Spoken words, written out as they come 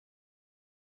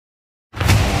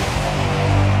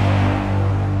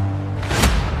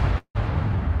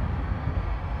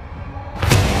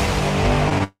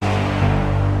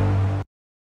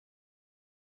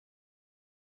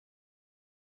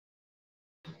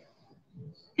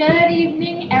Good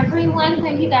evening, everyone.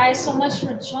 Thank you guys so much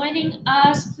for joining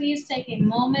us. Please take a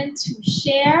moment to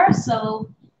share.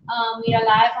 We are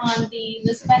live on the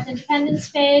Elizabeth Independence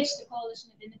page, the Coalition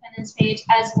of Independence page,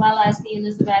 as well as the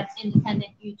Elizabeth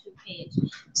Independent YouTube page.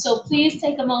 So please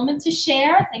take a moment to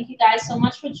share. Thank you guys so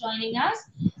much for joining us.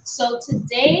 So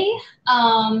today,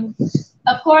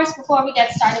 of course, before we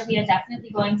get started, we are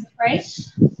definitely going to pray.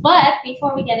 But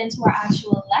before we get into our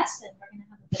actual lesson, we're going to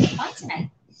have a bit of fun tonight.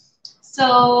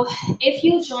 So if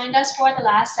you joined us for the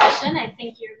last session, I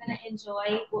think you're going to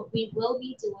enjoy what we will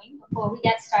be doing before we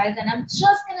get started. And I'm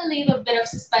just going to leave a bit of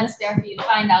suspense there for you to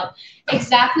find out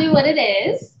exactly what it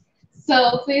is.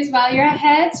 So please bow your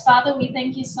heads. Father, we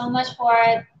thank you so much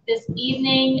for this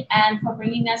evening and for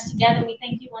bringing us together. We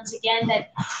thank you once again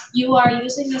that you are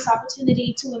using this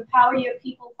opportunity to empower your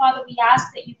people. Father, we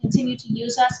ask that you continue to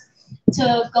use us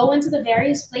to go into the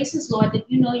various places, Lord,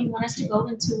 that you know you want us to go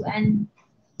into and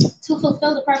to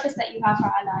fulfill the purpose that you have for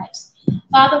our lives.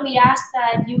 Father, we ask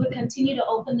that you would continue to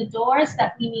open the doors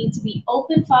that we need to be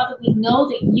open. Father, we know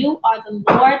that you are the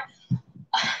Lord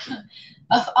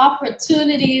of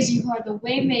opportunities. You are the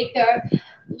way maker.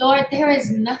 Lord, there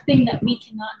is nothing that we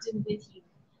cannot do with you.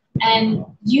 And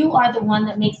you are the one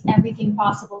that makes everything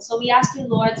possible. So we ask you,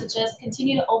 Lord, to just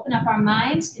continue to open up our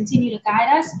minds, continue to guide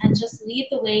us, and just lead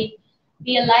the way,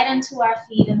 be a light unto our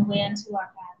feet and a way unto our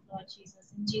path, Lord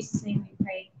Jesus. In Jesus' name we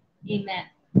pray. Amen.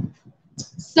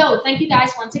 So thank you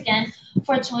guys once again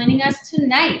for joining us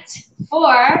tonight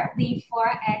for the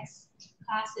Forex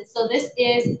classes. So this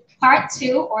is part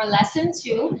 2 or lesson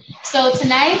 2. So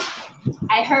tonight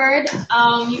I heard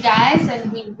you guys,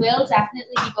 and we will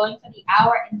definitely be going for the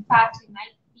hour. In fact, we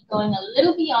might be going a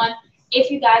little beyond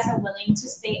if you guys are willing to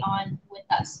stay on with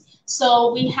us.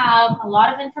 So we have a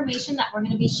lot of information that we're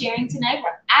going to be sharing tonight.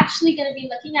 We're actually going to be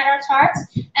looking at our charts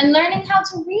and learning how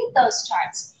to read those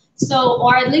charts. So,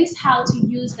 or at least how to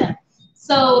use them.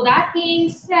 So that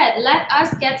being said, let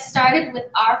us get started with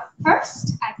our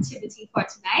first activity for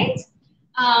tonight.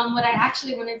 What I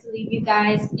actually wanted to leave you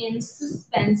guys in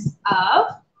suspense of.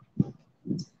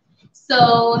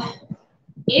 So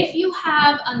if you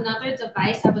have another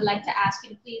device, I would like to ask you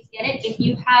to please get it. If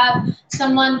you have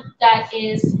someone that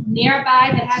is nearby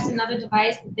that has another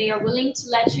device that they are willing to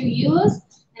let you use,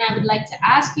 and I would like to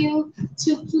ask you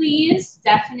to please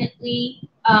definitely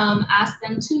ask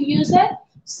them to use it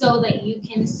so that you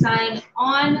can sign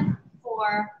on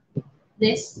for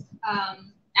this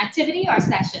activity or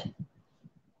session.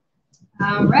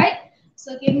 All right,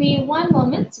 so give me one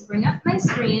moment to bring up my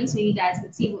screen so you guys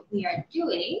can see what we are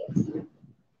doing.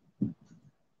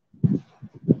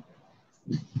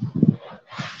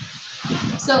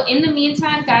 So in the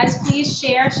meantime, guys, please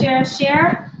share.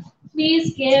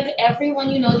 Please give everyone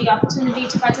you know the opportunity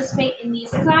to participate in these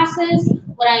classes.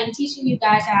 What I am teaching you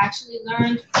guys, I actually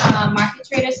learned from Market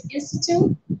Traders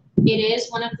Institute. It is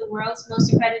one of the world's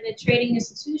most accredited trading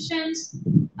institutions.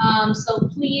 So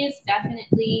please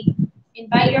definitely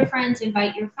invite your friends,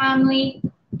 invite your family,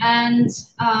 and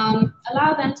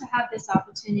allow them to have this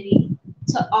opportunity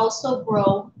to also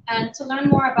grow and to learn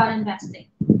more about investing.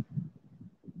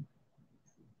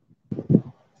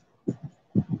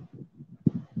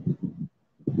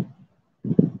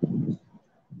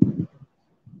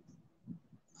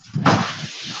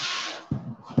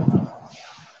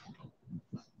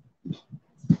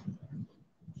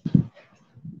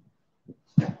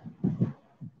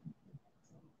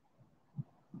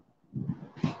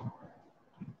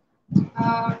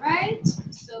 All right,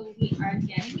 so we are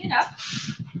getting it up.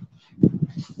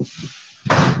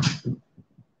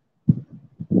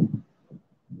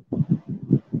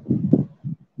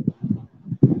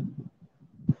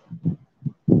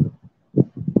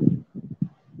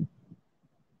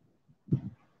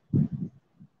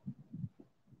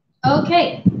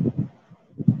 Okay,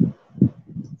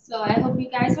 so I hope you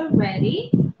guys are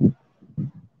ready.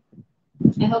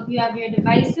 I hope you have your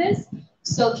devices.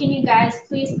 So can you guys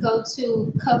please go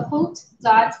to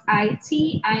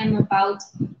kahoot.it. I am about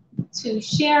to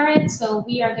share it. So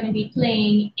we are going to be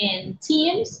playing in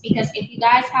teams, because if you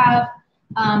guys have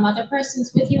other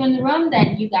persons with you in the room,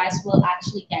 then you guys will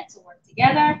actually get to work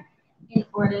together in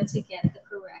order to get the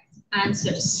correct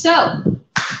answer. So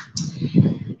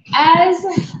as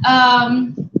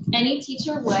any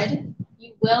teacher would,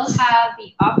 you will have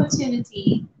the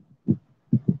opportunity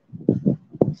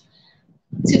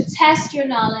to test your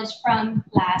knowledge from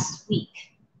last week.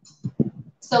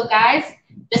 So guys,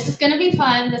 this is going to be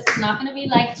fun. This is not going to be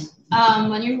like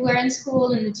when you were in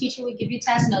school and the teacher would give you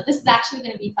tests. No, this is actually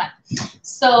going to be fun.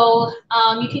 So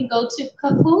you can go to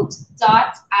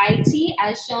kahoot.it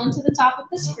as shown to the top of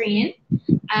the screen.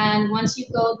 And once you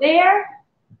go there,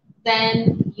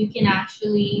 then you can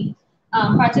actually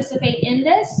participate in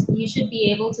this. You should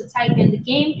be able to type in the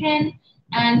game pin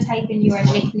and type in your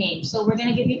nickname. So we're going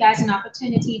to give you guys an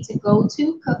opportunity to go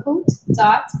to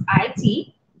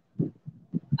kahoot.it,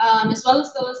 as well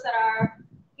as those that are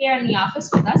here in the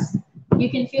office with us. You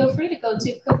can feel free to go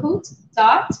to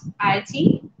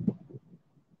kahoot.it.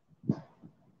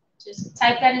 Just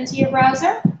type that into your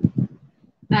browser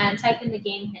and type in the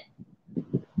game pin.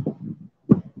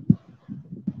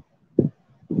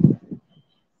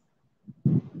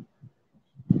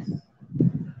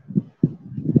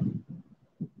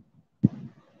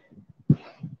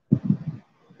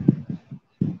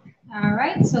 All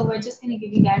right, so we're just going to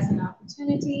give you guys an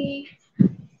opportunity.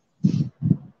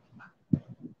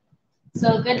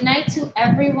 So good night to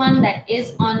everyone that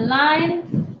is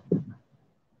online.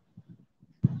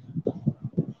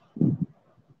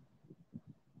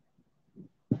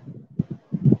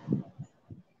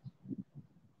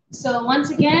 So once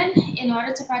again, in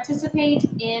order to participate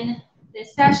in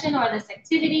this session or this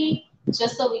activity,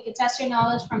 just so we could test your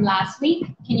knowledge from last week,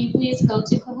 can you please go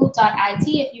to kahoot.it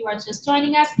if you are just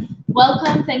joining us?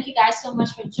 Welcome. Thank you guys so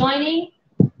much for joining.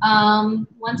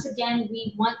 Once again,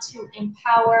 we want to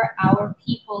empower our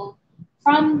people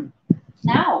from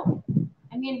now.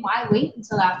 I mean, why wait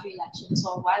until after elections,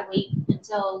 or why wait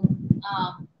until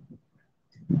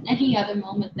any other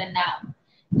moment than now?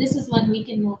 This is when we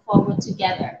can move forward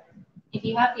together. If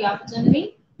you have the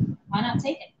opportunity, why not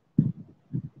take it?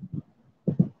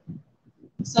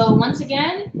 So once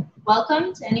again,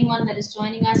 welcome to anyone that is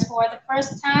joining us for the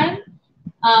first time.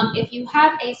 If you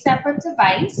have a separate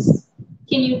device,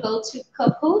 can you go to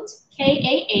Kahoot,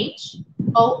 Kahoot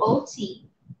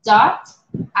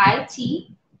 .it.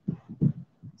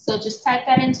 So just type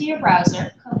that into your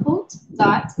browser,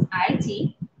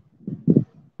 kahoot.it,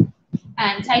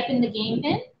 and type in the game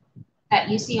pin that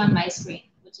you see on my screen,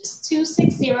 which is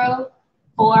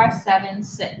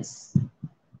 260476.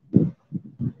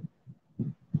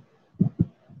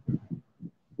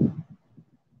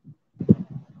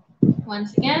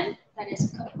 Once again, that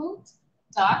is kahoot.it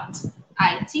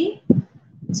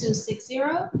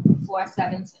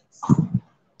 260476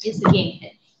 is the game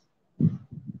pin.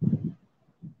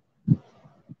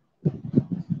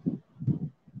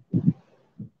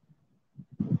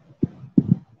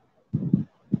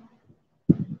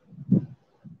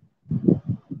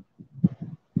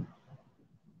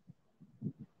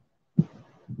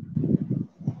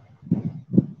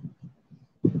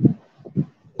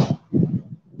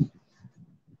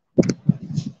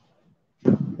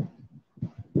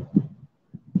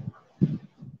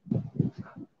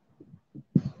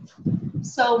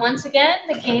 So once again,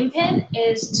 the game pin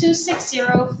is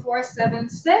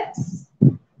 260476.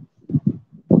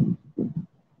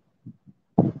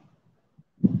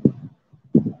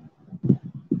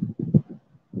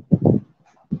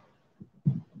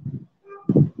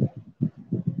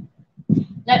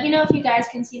 Let me know if you guys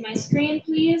can see my screen,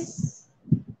 please.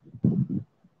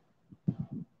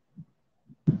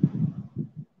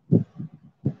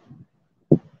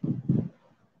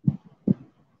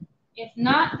 If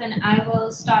not, then I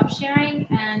will stop sharing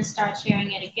and start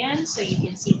sharing it again so you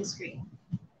can see the screen.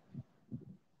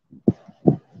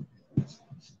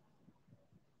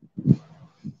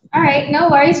 All right, no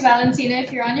worries, Valentina.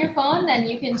 If you're on your phone, then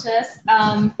you can just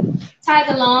tag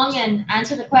along and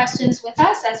answer the questions with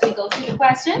us as we go through the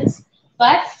questions.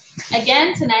 But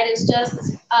again, tonight is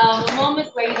just a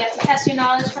moment where you get to test your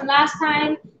knowledge from last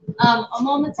time, a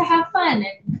moment to have fun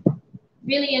and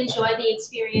really enjoy the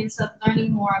experience of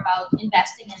learning more about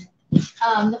investing in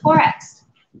the Forex.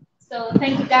 So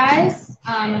thank you guys.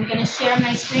 I'm going to share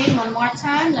my screen one more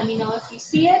time. Let me know if you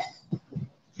see it.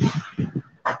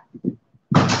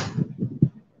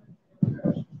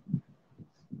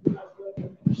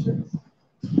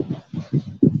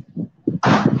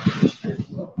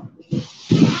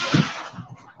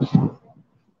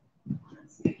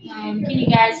 Can you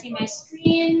guys see my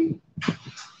screen?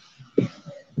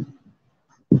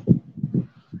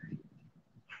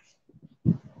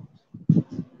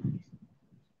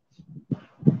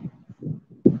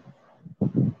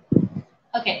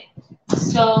 Okay,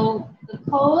 so the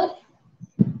code,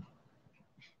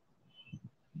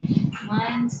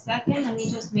 1 second, let me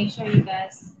just make sure you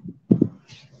guys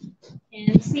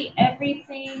can see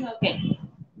everything. Okay,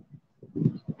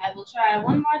 I will try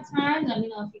one more time. Let me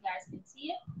know if you guys can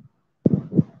see it.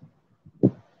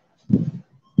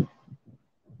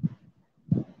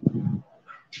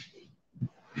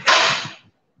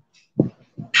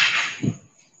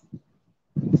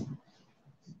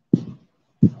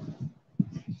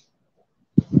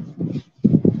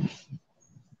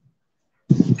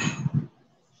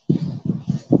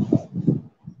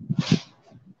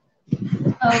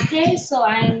 Okay, so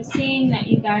I'm seeing that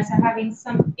you guys are having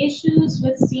some issues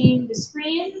with seeing the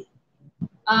screen.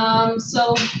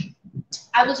 So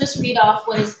I will just read off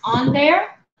what is on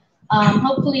there.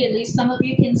 Hopefully, at least some of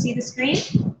you can see the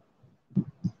screen.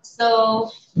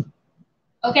 So,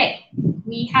 okay,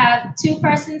 we have 2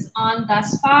 persons on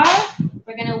thus far.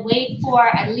 We're going to wait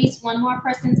for at least 1 more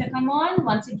person to come on.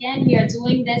 Once again, we are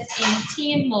doing this in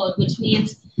team mode, which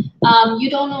means you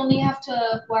don't only have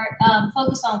to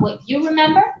focus on what you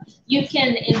remember. You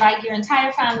can invite your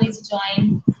entire family to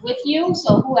join with you.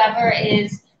 So whoever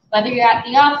is, whether you're at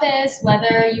the office,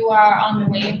 whether you are on the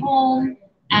way home,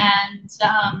 and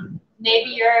maybe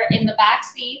you're in the back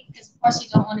seat, because of course you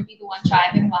don't want to be the one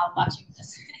driving while watching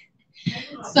this.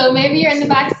 So maybe you're in the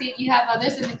back seat, you have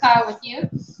others in the car with you,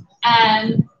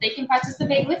 and they can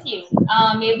participate with you.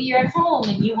 Maybe you're at home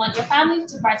and you want your family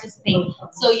to participate.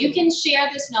 So you can share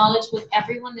this knowledge with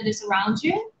everyone that is around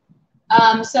you.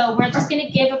 So we're just going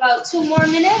to give about 2 more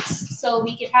minutes so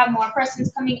we can have more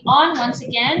persons coming on. Once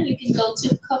again, you can go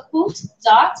to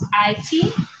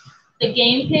kahoot.it. The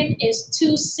game pin is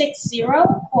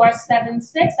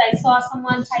 260476. I saw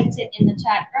someone typed it in the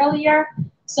chat earlier.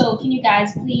 So can you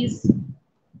guys please,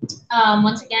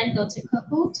 once again, go to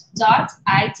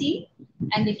kahoot.it,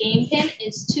 and the game pin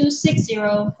is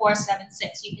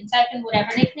 260476. You can type in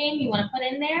whatever nickname you want to put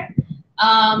in there.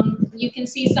 You can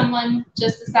see someone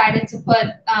just decided to put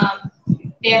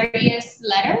various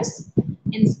letters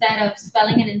instead of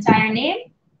spelling an entire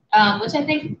name, which I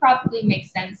think probably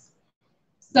makes sense.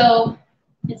 So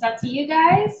it's up to you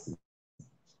guys.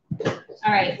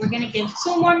 All right, we're going to give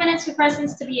 2 more minutes for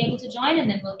persons to be able to join, and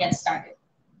then we'll get started.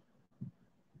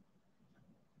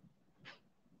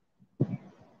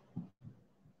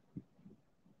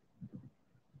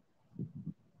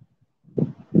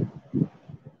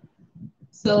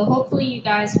 So hopefully you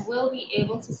guys will be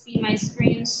able to see my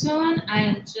screen soon. I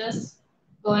am just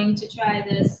going to try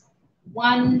this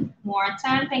 1 more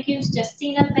time. Thank you,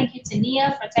 Justina. Thank you,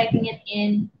 Tania, for typing it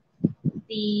in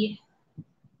the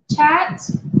chat.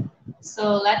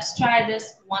 So let's try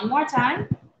this 1 more time.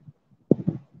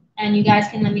 And you guys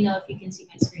can let me know if you can see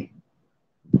my screen.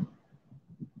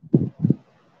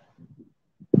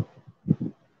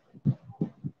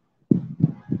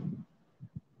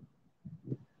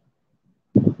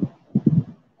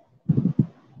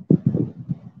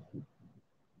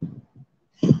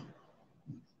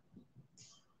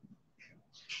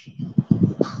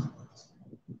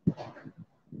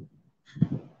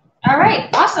 All right,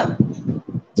 awesome.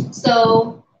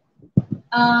 So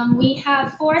we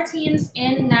have 4 teams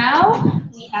in now.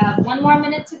 We have 1 more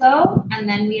minute to go, and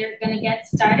then we are going to get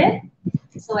started.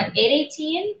 So at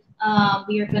 8:18,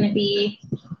 we are going to be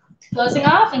closing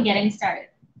off and getting started.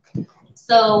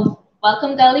 So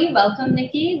welcome, Gully. Welcome,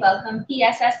 Nikki. Welcome,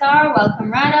 PSSR.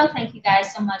 Welcome, Rano. Thank you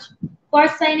guys so much for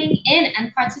signing in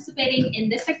and participating in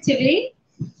this activity.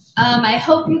 I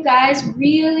hope you guys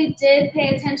really did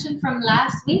pay attention from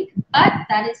last week, but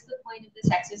that is the point of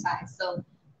this exercise. So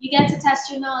you get to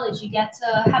test your knowledge. You get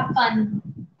to have fun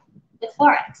with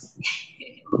Forex.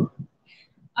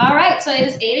 All right, so it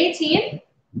is 8:18.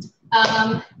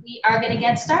 We are going to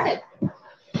get started.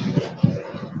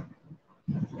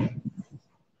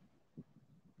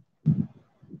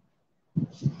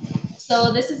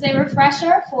 So this is a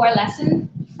refresher for lesson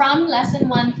 1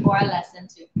 for lesson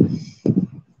 2.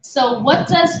 So what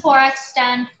does Forex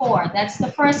stand for? That's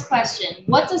the first question.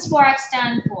 What does Forex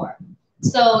stand for?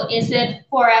 So is it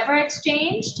forever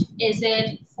exchanged? Is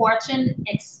it fortune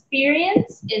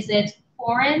experience? Is it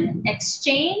foreign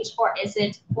exchange? Or is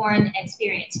it foreign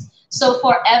experience? So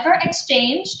forever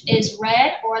exchanged is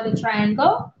red or the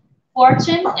triangle.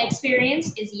 Fortune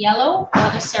experience is yellow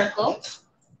or the circle.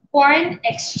 Foreign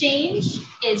exchange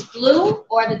is blue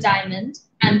or the diamond.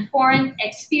 And foreign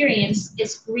experience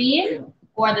is green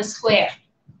or the square.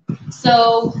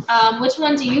 So which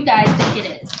one do you guys think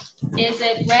it is? Is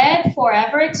it red,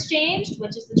 forever exchanged,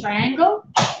 which is the triangle?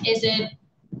 Is it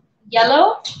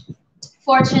yellow,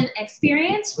 fortune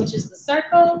experience, which is the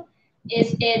circle?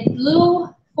 Is it blue,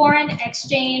 foreign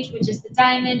exchange, which is the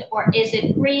diamond? Or is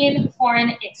it green,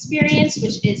 foreign experience,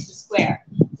 which is the square?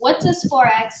 What does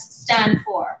Forex stand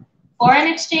for? Foreign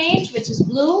exchange, which is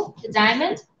blue, the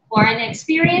diamond. Foreign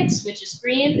experience, which is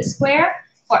green, the square.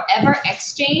 Forever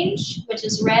exchange, which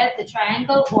is red, the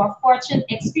triangle, or fortune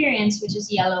experience, which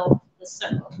is yellow, the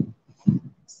circle.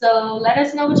 So let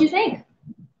us know what you think.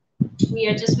 We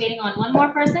are just waiting on 1 more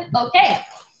person. Okay,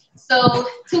 so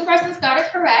 2 persons got it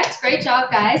correct. Great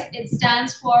job, guys. It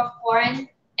stands for foreign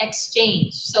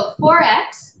exchange. So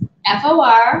Forex,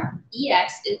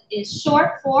 F-O-R-E-X, is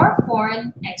short for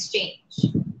foreign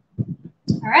exchange.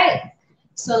 All right.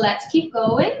 So let's keep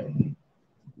going.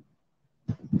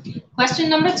 Question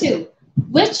number 2.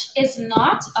 Which is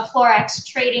not a Forex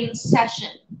trading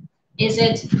session? Is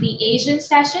it the Asian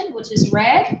session, which is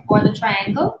red, or the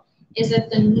triangle? Is it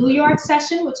the New York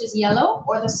session, which is yellow,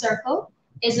 or the circle?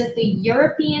 Is it the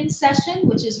European session,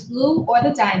 which is blue, or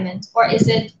the diamond? Or is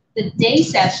it the day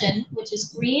session, which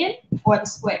is green, or the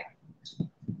square?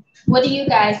 What do you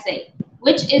guys say?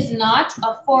 Which is not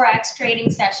a Forex trading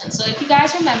session? So if you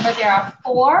guys remember, there are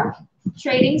 4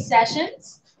 trading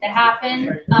sessions that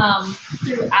happen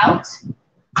throughout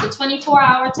the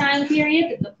 24-hour time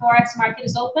period that the Forex market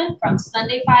is open, from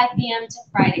Sunday 5 p.m. to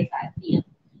Friday 5 p.m.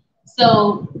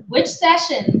 So which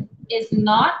session is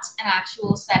not an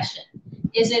actual session?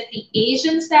 Is it the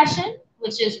Asian session,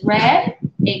 which is red,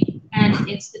 and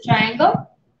it's the triangle?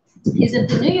 Is it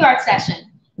the New York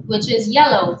session, which is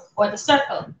yellow, or the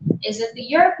circle? Is it the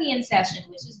European session,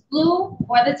 which is blue,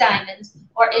 or the diamond?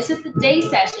 Or is it the day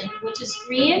session, which is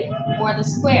green, or the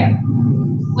square?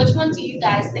 Which one do you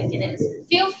guys think it is?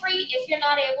 Feel free, if you're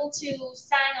not able to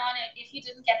sign on it, if you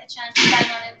didn't get the chance to sign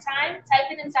on in time,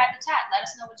 type it inside the chat. Let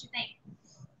us know what you think.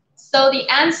 So the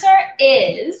answer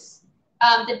is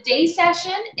the day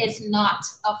session is not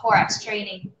a Forex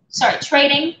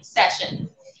trading session.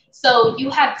 So you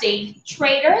have day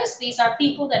traders. These are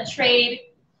people that trade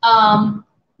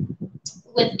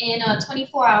within a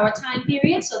 24-hour time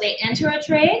period. So they enter a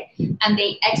trade and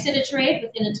they exit a trade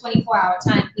within a 24-hour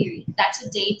time period. That's a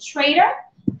day trader,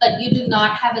 but you do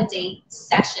not have a day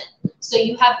session. So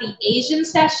you have the Asian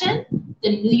session,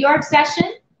 the New York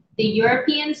session, the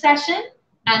European session,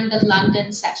 and the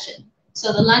London session.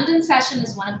 So the London session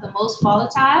is one of the most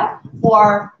volatile,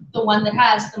 or the one that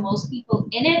has the most people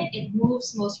in it. It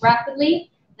moves most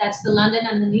rapidly. That's the London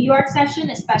and the New York session,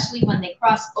 especially when they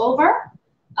cross over.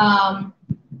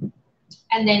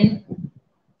 And then,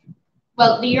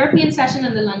 well, the European session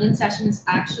and the London session is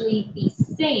actually the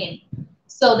same.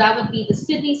 So that would be the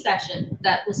Sydney session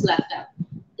that was left out.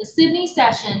 The Sydney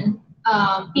session,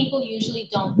 people usually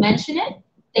don't mention it.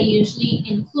 They usually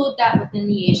include that within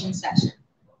the Asian session.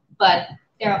 But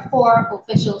there are 4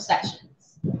 official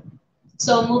sessions.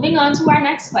 So moving on to our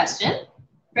next question.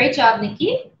 Great job,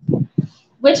 Nikki.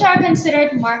 Which are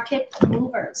considered market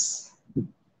movers?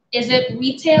 Is it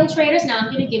retail traders? Now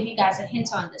I'm going to give you guys a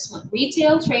hint on this one.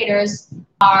 Retail traders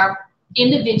are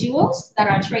individuals that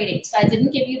are trading. So I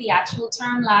didn't give you the actual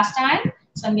term last time,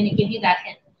 so I'm going to give you that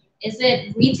hint. Is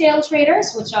it retail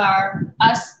traders, which are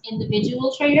us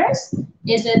individual traders?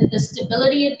 Is it the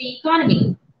stability of the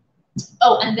economy?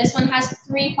 Oh, and this one has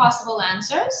 3 possible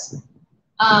answers.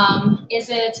 Is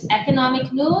it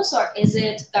economic news, or is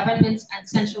it governments and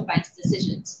central banks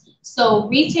decisions? So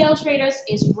retail traders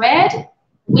is red,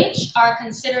 which are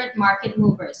considered market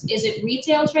movers. Is it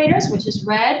retail traders, which is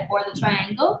red, or the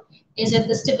triangle? Is it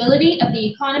the stability of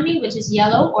the economy, which is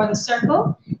yellow, or the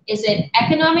circle? Is it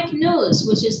economic news,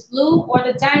 which is blue, or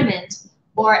the diamond?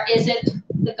 Or is it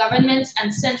the governments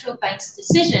and central banks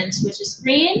decisions, which is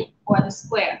green, or the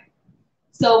square?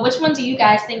 So which one do you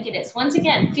guys think it is? Once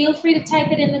again, feel free to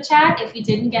type it in the chat if you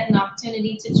didn't get an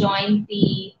opportunity to join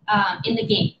the in the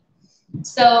game.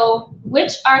 So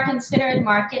which are considered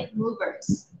market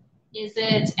movers? Is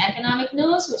it economic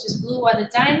news, which is blue, or the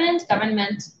diamond,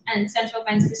 government and central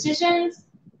banks decisions?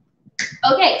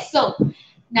 Okay, so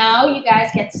now you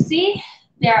guys get to see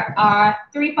there are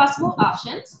 3 possible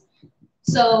options.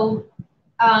 So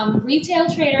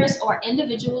retail traders or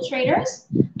individual traders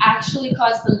actually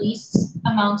cause the least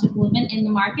amount of movement in the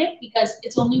market because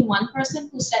it's only one person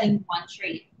who's setting one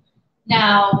trade.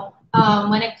 Now,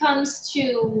 when it comes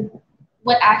to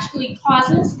what actually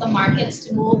causes the markets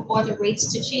to move or the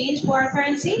rates to change for a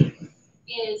currency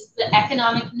is the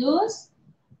economic news,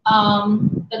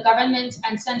 the government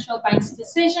and central banks'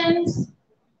 decisions,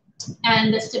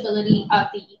 and the stability of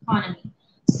the economy.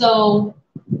 So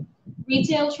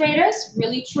retail traders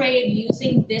really trade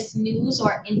using this news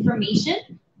or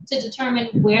information to determine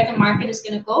where the market is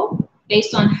going to go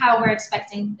based on how we're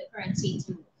expecting the currency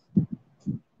to move.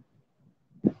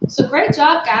 So great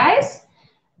job, guys.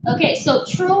 Okay, so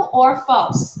true or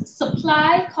false?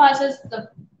 Supply causes the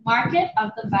market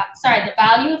of the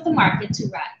value of the market to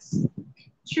rise.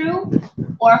 True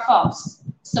or false?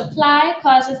 Supply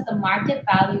causes the market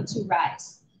value to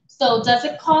rise. So does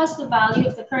it cause the value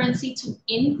of the currency to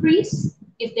increase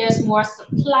if there's more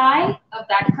supply of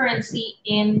that currency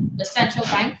in the central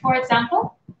bank, for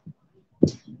example?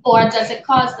 Or does it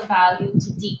cause the value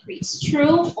to decrease?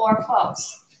 True or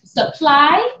false?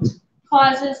 Supply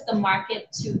causes the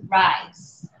market to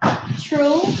rise.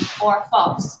 True or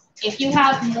false? If you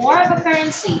have more of a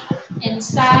currency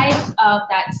inside of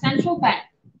that central bank,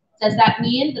 does that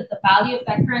mean that the value of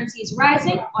that currency is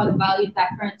rising or the value of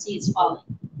that currency is falling?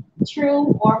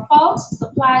 True or false,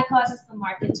 supply causes the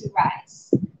market to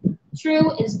rise.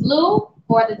 True is blue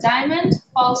or the diamond,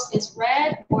 false is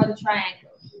red or the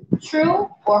triangle. True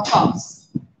or false?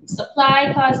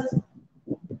 Supply causes.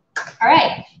 All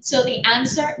right, so the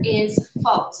answer is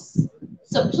false.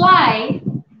 Supply,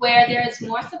 where there is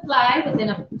more supply within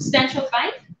a central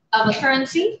bank of a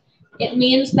currency, it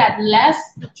means that less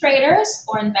traders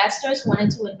or investors wanted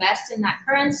to invest in that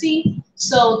currency,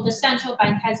 so the central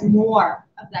bank has more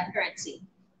of that currency.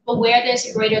 But where there's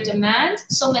a greater demand,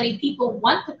 so many people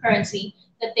want the currency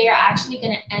that they are actually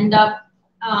going to end up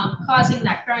causing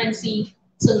that currency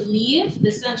to leave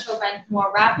the central bank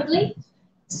more rapidly.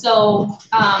 So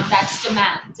that's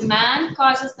demand. Demand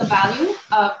causes the value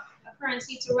of a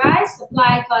currency to rise.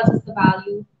 Supply causes the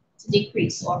value to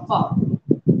decrease or fall.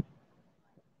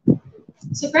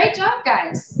 So great job,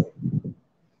 guys.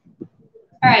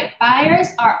 All right, buyers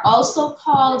are also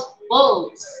called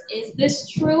bulls. Is this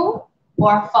true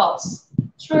or false?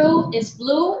 True is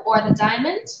blue or the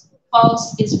diamond.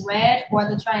 False is red or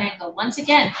the triangle. Once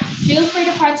again, feel free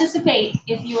to participate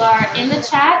if you are in the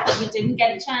chat but you didn't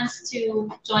get a chance to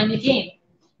join the game.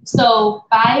 So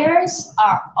buyers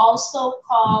are also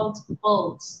called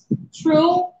bulls.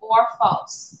 True or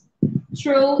false?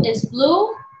 True is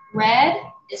blue, red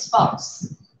is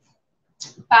false.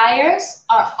 Buyers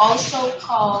are also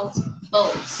called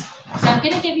bulls. So I'm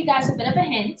going to give you guys a bit of a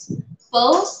hint.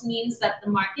 Bulls means that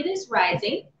the market is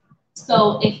rising.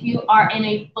 So if you are in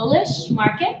a bullish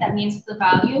market, that means the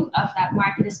value of that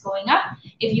market is going up.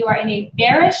 If you are in a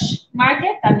bearish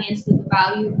market, that means that the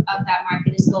value of that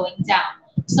market is going down.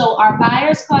 So are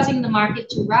buyers causing the market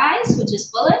to rise, which is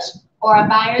bullish, or are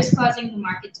buyers causing the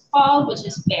market to fall, which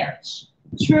is bearish?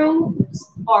 True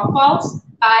or false?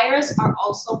 Buyers are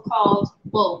also called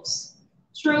bulls.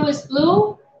 True is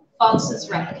blue, false is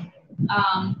red.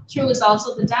 True is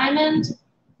also the diamond,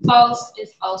 false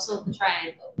is also the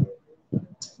triangle.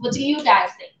 What do you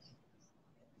guys think?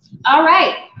 All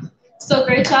right, so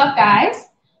great job, guys.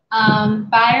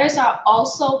 Buyers are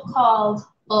also called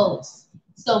bulls.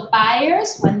 So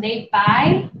buyers, when they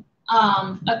buy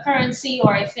a currency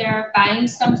or if they're buying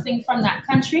something from that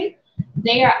country,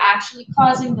 they are actually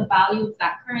causing the value of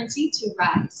that currency to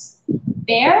rise.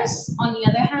 Bears, on the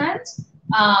other hand,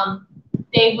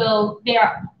 they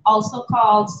are also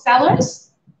called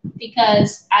sellers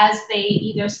because as they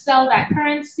either sell that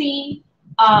currency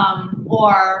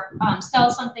or sell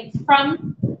something to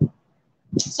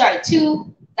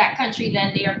that country,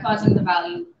 then they are causing the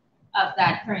value of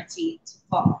that currency to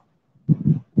fall.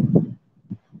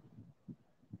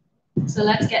 So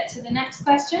let's get to the next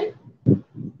question.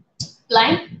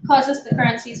 Blank causes the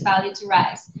currency's value to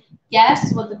rise.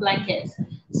 Guess what the blank is.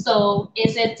 So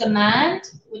is it demand,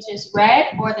 which is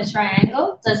red, or the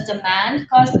triangle? Does demand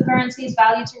cause the currency's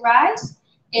value to rise?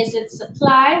 Is it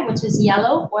supply, which is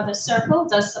yellow, or the circle?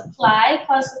 Does supply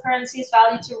cause the currency's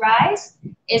value to rise?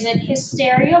 Is it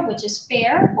hysteria, which is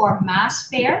fear, or mass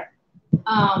fear,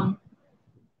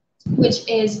 which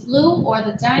is blue, or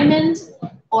the diamond?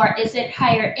 Or is it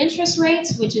higher interest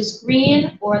rates, which is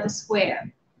green, or the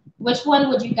square? Which one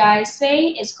would you guys say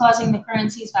is causing the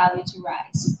currency's value to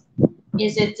rise?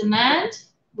 Is it demand,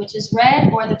 which is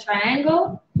red, or the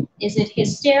triangle? Is it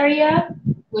hysteria,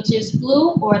 which is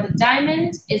blue, or the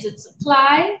diamond? Is it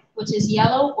supply, which is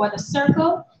yellow, or the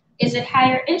circle? Is it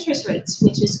higher interest rates,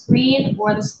 which is green,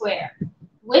 or the square?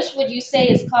 Which would you say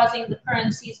is causing the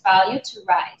currency's value to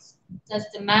rise? Does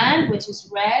demand, which is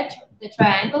red, the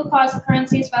triangle, cause the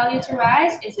currency's value to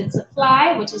rise? Is it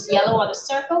supply, which is yellow, or the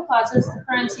circle, causes the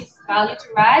currency's value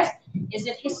to rise? Is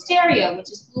it hysteria,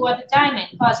 which is blue, or the diamond,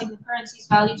 causing the currency's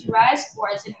value to rise? Or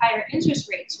is it higher interest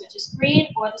rates, which is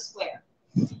green, or the square?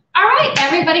 All right,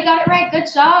 everybody got it right. Good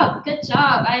job. Good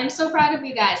job. I am so proud of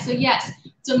you guys. So yes,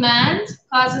 demand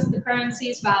causes the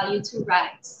currency's value to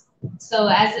rise. So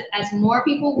as more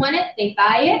people want it, they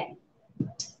buy it,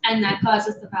 and that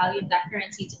causes the value of that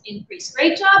currency to increase.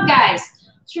 Great job, guys.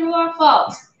 True or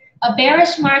false? A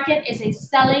bearish market is a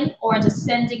selling or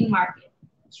descending market.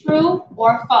 True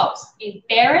or false? A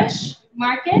bearish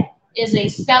market is a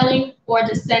selling or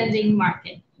descending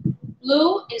market.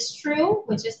 Blue is true,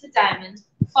 which is the diamond.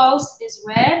 False is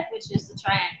red, which is the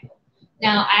triangle.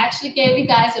 Now, I actually gave you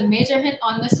guys a major hint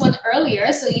on this one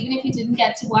earlier, so even if you didn't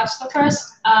get to watch the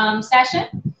first session,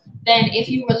 then if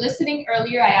you were listening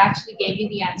earlier, I actually gave you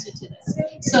the answer to this.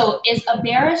 So is a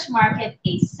bearish market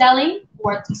a selling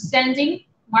or descending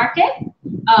market,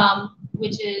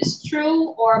 which is true,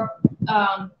 or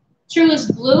true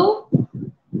is blue?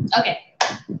 Okay,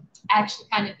 I actually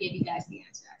kind of gave you guys the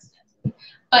answer accidentally.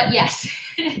 But yes,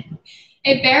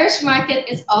 a bearish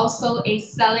market is also a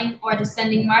selling or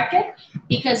descending market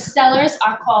because sellers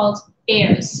are called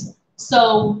bears.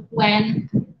 So when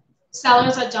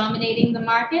sellers are dominating the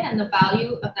market and the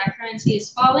value of that currency is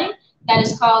falling, that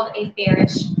is called a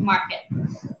bearish market.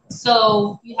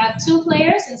 So you have two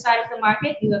players inside of the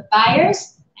market. You have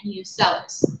buyers and you have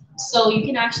sellers. So you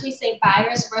can actually say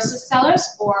buyers versus sellers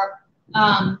or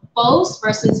bulls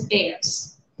versus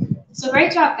bears. So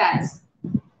great job, guys.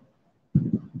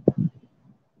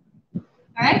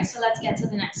 All right, so let's get to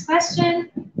the next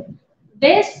question.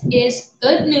 This is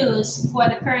good news for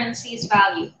the currency's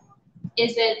value.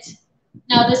 Is it,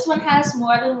 now this one has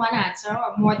more than one answer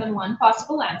or more than one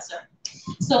possible answer.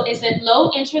 So is it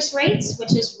low interest rates,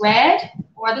 which is red,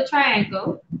 or the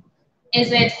triangle?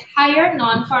 Is it higher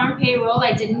non-farm payroll?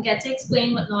 I didn't get to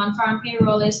explain what non-farm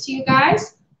payroll is to you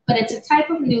guys, but it's a type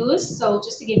of news. So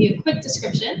just to give you a quick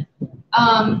description,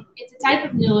 it's a type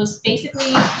of news,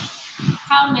 basically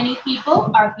how many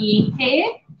people are being paid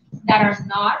that are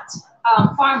not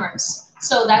farmers.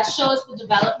 So that shows the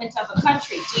development of a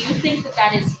country. Do you think that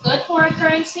that is good for a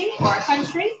currency or a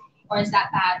country, or is that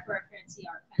bad for a currency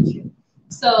or a country?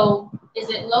 So is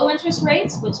it low interest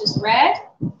rates, which is red?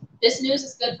 This news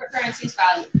is good for currency's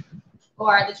value.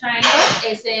 Or the triangle,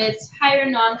 is it higher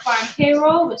non-farm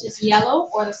payroll, which is yellow,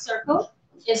 or the circle?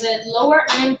 Is it lower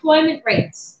unemployment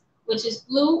rates, which is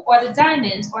blue, or the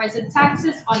diamond? Or is it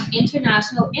taxes on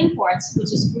international imports,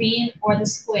 which is green, or the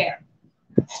square?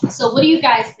 So what do you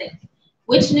guys think?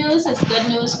 Which news is good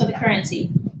news for the currency?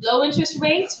 Low interest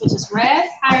rates, which is red,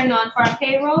 higher non-farm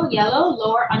payroll, yellow,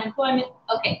 lower unemployment.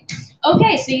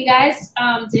 Okay, so you guys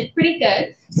did pretty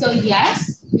good. So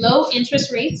yes, low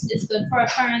interest rates is good for a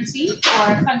currency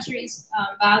or a country's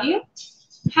value.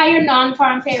 Higher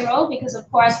non-farm payroll, because of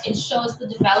course it shows the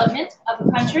development of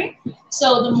a country.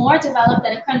 So the more developed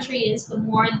that a country is, the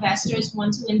more investors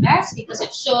want to invest because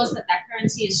it shows that that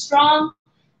currency is strong,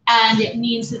 and it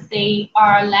means that they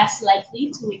are less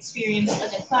likely to experience a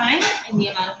decline in the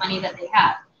amount of money that they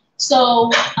have.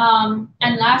 So,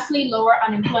 and lastly, lower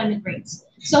unemployment rates.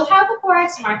 So how the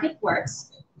Forex market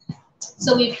works,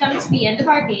 so we've come to the end of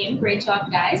our game, great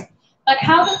job guys, but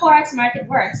how the Forex market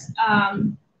works,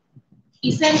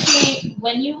 essentially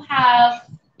when you have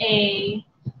an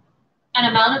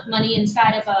amount of money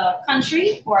inside of a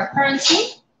country or a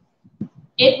currency,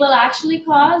 it will actually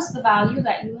cause the value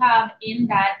that you have in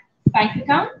that bank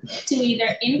account to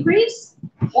either increase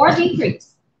or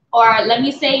decrease. Or let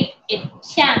me say it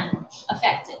can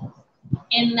affect it.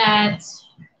 In that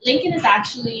Lincoln has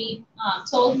actually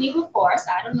told me before,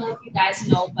 so I don't know if you guys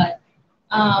know, but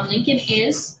Lincoln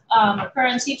is a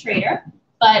currency trader,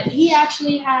 but he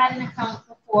actually had an account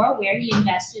before where he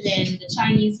invested in the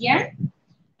Chinese yen.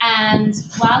 And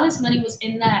while his money was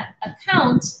in that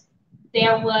account,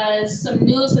 there was some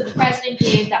news that the president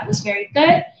gave that was very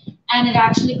good, and it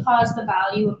actually caused the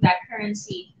value of that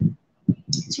currency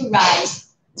to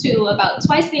rise to about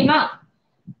twice the amount.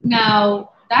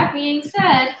 Now, that being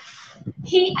said,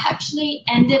 he actually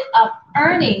ended up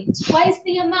earning twice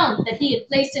the amount that he had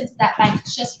placed into that bank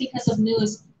just because of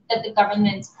news that the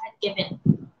government had given.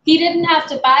 He didn't have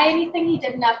to buy anything, he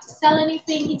didn't have to sell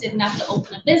anything, he didn't have to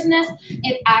open a business.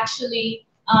 It actually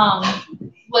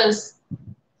was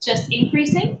just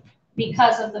increasing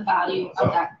because of the value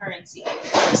of that currency.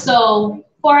 So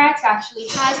Forex actually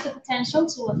has the potential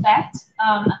to affect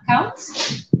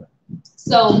accounts.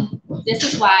 So this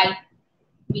is why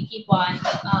we keep on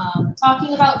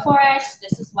talking about Forex.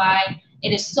 This is why it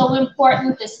is so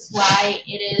important. This is why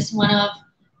it is one of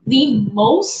the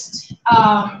most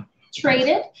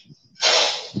traded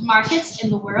markets in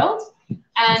the world.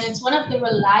 And it's one of the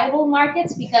reliable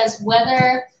markets because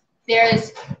whether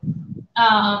there's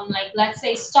like let's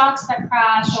say stocks that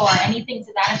crash or anything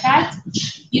to that effect,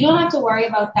 you don't have to worry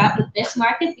about that with this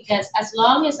market because as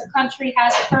long as a country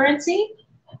has a currency,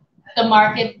 the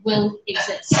market will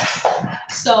exist.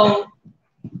 So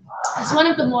it's one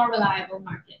of the more reliable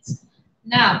markets.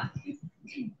 Now,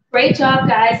 great job,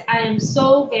 guys. I am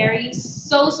so very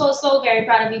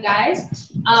proud of you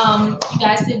guys. You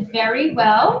guys did very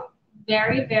well,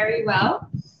 very well.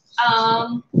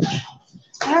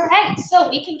 All right, so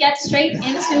we can get straight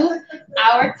into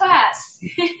our class.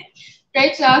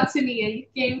 Great job, Tania. You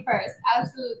came first.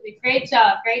 Absolutely. Great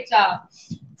job.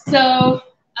 So,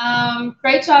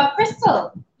 great job,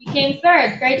 Crystal. You came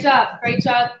third. Great job.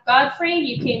 Godfrey.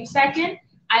 You came second.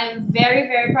 I am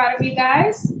very proud of you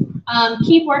guys.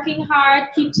 Keep working hard.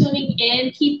 Keep tuning in.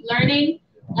 Keep learning.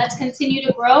 Let's continue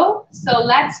to grow. So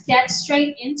let's get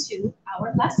straight into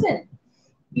our lesson.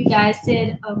 You guys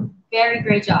did a very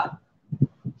great job.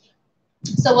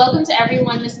 So welcome to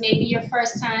everyone. This may be your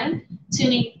first time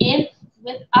tuning in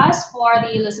with us for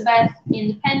the Elizabeth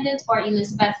Independent or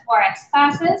Elizabeth Forex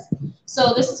classes.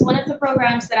 So this is one of the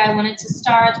programs that I wanted to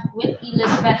start with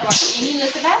Elizabeth or in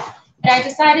Elizabeth, but I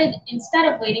decided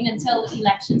instead of waiting until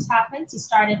elections happen to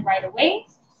start it right away,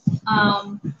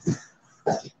 um,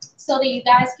 so that you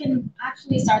guys can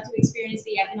actually start to experience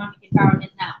the economic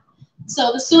empowerment now.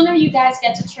 So the sooner you guys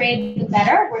get to trade, the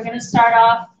better. We're going to start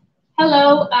off.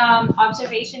 Hello,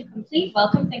 observation complete.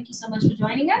 Welcome. Thank you so much for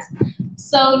joining us.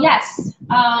 So yes,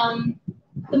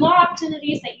 the more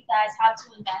opportunities that you guys have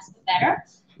to invest, the better.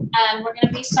 And we're going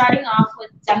to be starting off with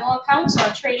demo accounts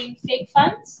or trading fake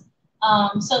funds,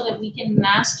 so that we can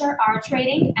master our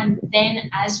trading. And then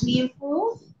as we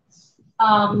improve,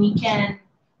 we can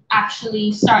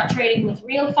actually start trading with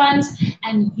real funds,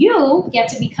 and you get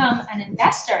to become an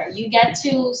investor. You get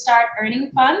to start earning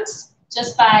funds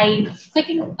just by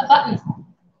clicking a button.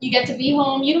 You get to be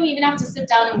home. You don't even have to sit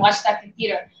down and watch that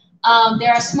computer.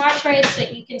 There are smart trades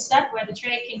that you can set where the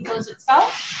trade can close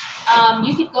itself.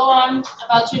 You could go on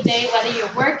about your day, whether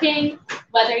you're working,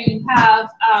 whether you have,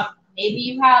 maybe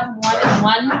you have more than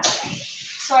one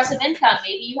source of income,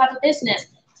 maybe you have a business.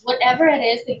 Whatever it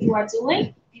is that you are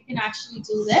doing, you can actually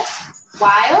do this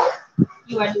while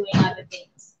you are doing other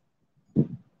things.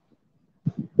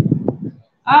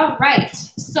 All right,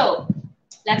 so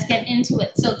let's get into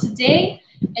it. So today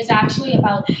is actually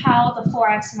about how the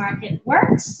Forex market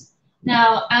works.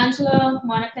 Now, Angela,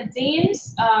 Monica,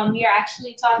 James, we are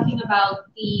actually talking about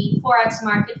the Forex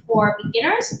market for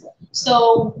beginners.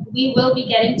 So we will be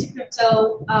getting to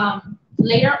crypto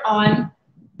later on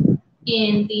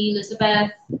in the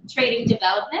Elizabeth trading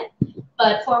development.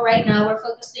 But for right now, we're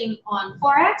focusing on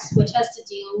Forex, which has to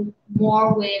do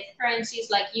more with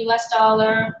currencies like US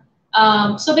dollar.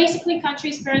 So basically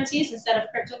countries' currencies instead of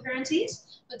cryptocurrencies.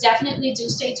 But definitely do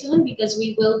stay tuned because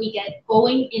we will be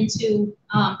going into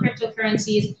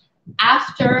cryptocurrencies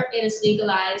after it is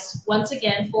legalized once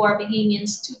again for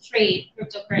Bahamians to trade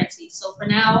cryptocurrencies. So for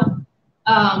now,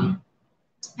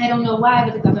 I don't know why,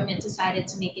 but the government decided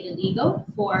to make it illegal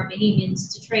for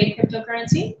Bahamians to trade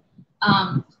cryptocurrency.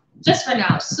 Just for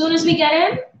now. As soon as we get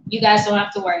in, you guys don't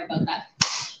have to worry about that.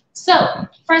 So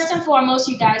first and foremost,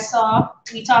 you guys saw,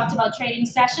 we talked about trading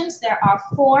sessions. There are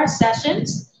 4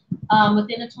 sessions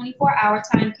within a 24-hour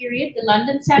time period. The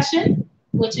London session,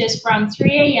 which is from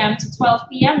 3 a.m. to 12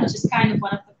 p.m., which is kind of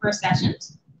one of the first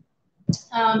sessions.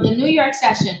 The New York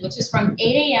session, which is from 8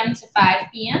 a.m. to 5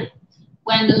 p.m.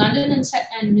 When the London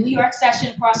and New York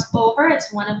session cross over,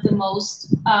 it's one of the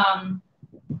most,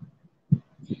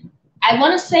 I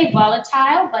want to say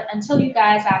volatile, but until you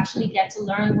guys actually get to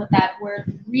learn what that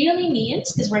word really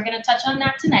means, because we're going to touch on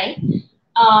that tonight,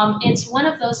 it's one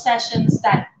of those sessions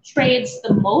that trades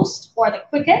the most or the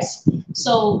quickest.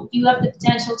 So you have the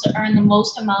potential to earn the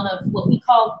most amount of what we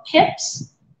call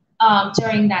pips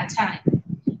during that time.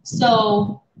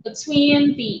 So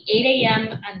between the 8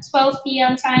 a.m. and 12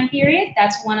 p.m. time period,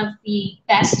 that's one of the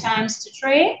best times to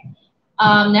trade.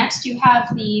 Next, you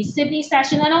have the Sydney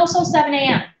session and also 7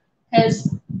 a.m.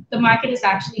 because the market is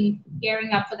actually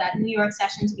gearing up for that New York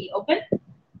session to be open.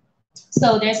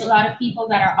 So there's a lot of people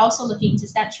that are also looking to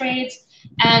set trades.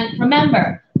 And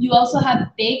remember, you also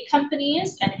have big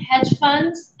companies and hedge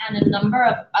funds and a number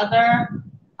of other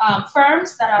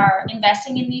firms that are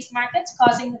investing in these markets,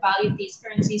 causing the value of these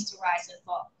currencies to rise and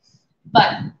fall.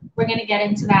 But we're going to get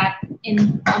into that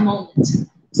in a moment.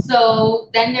 So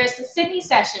then there's the Sydney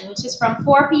session, which is from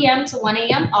 4 p.m. to 1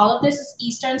 a.m. All of this is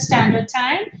Eastern Standard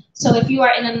Time. So if you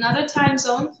are in another time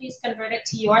zone, please convert it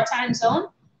to your time zone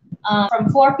from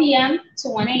 4 p.m. to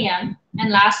 1 a.m.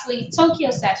 And lastly,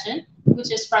 Tokyo session,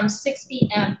 which is from 6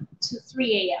 p.m. to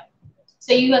 3 a.m.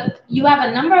 So you have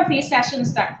a number of these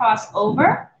sessions that cross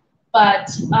over, but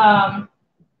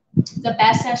the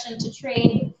best session to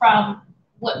trade from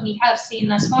what we have seen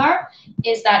thus far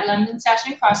is that London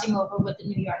session crossing over with the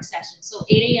New York session. So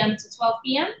 8 a.m. to 12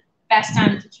 p.m., best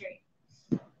time to trade.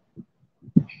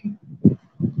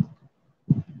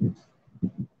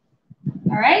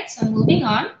 All right, so moving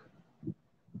on.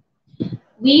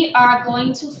 We are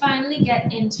going to finally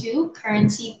get into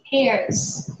currency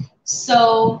pairs.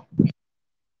 So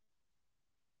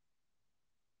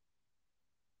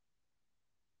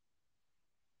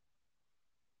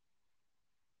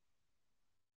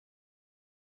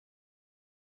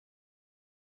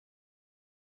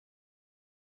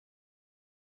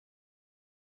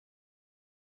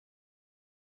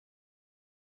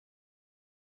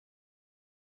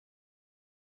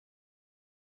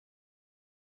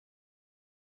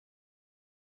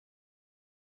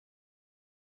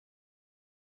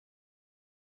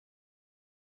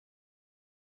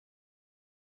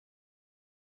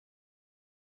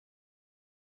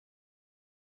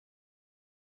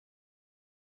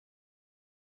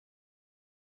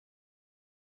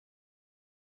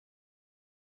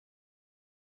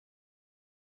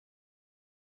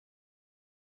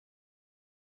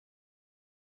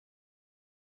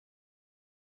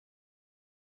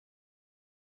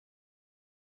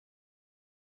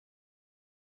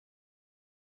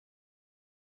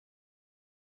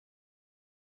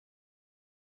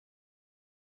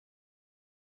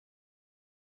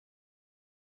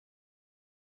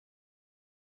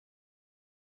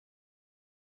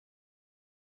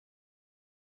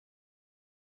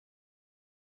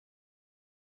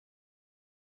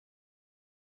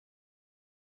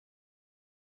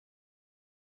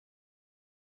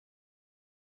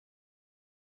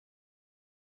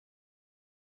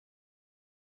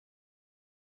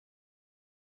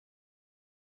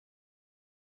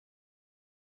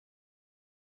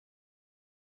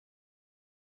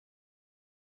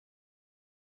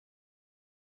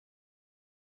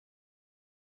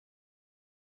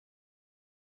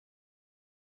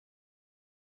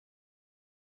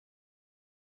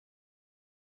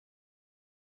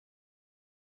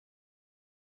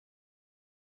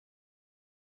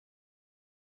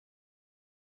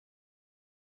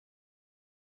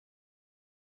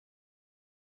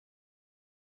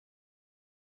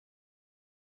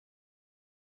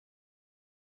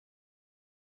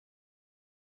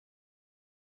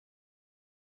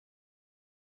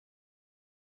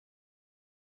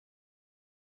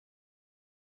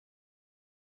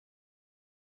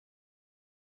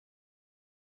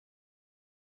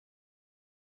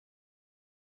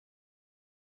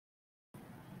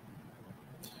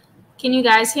Can you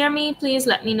guys hear me? Please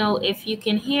let me know if you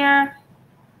can hear.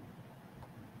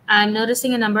 I'm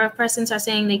noticing a number of persons are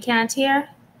saying they can't hear.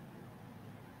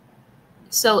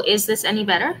 So is this any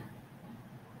better?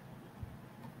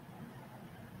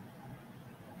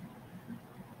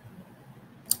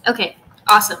 Okay,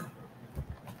 awesome.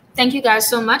 Thank you guys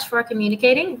so much for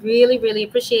communicating. Really, really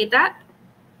appreciate that.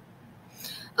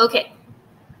 Okay,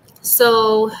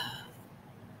 so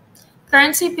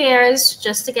currency pairs,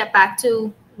 just to get back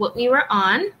to what we were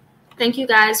on. Thank you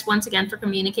guys once again for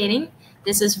communicating.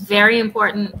 This is very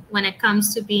important when it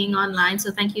comes to being online.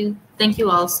 So thank you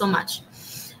all so much.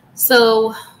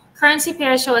 So currency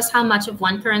pairs show us how much of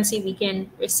one currency we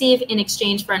can receive in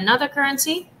exchange for another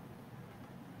currency.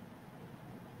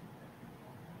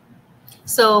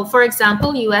 So for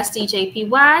example,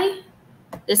 USD/JPY,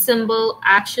 the symbol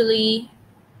actually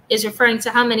is referring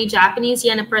to how many Japanese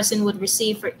yen a person would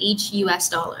receive for each US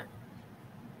dollar.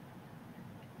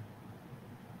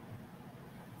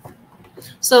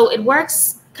 So it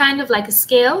works kind of like a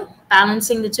scale,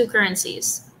 balancing the two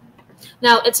currencies.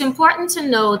 Now, it's important to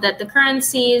know that the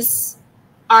currencies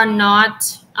are not,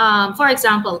 for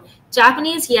example,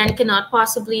 Japanese yen cannot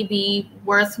possibly be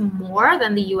worth more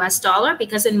than the US dollar,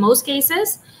 because in most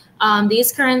cases,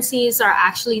 these currencies are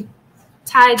actually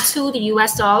tied to the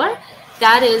US dollar.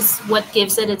 That is what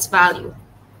gives it its value.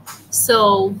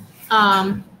 So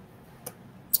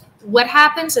what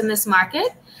happens in this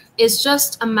market is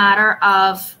just a matter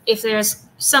of, if there's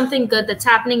something good that's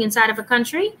happening inside of a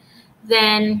country,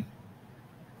 then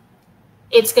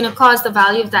it's going to cause the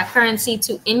value of that currency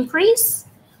to increase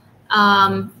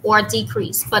or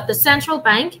decrease. But the central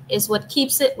bank is what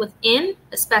keeps it within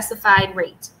a specified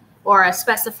rate or a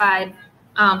specified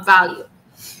value.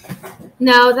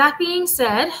 Now, that being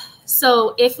said,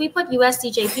 so if we put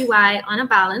USD/JPY on a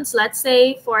balance, let's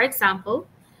say, for example,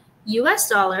 US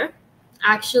dollar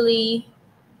actually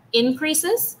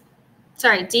decreases,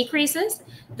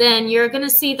 then you're going to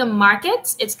see the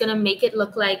market, it's going to make it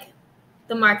look like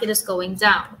the market is going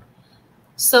down.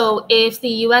 So if the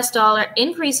US dollar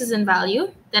increases in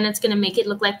value, then it's going to make it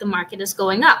look like the market is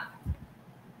going up.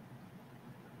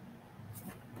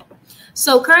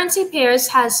 So currency pairs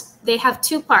have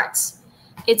two parts.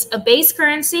 It's a base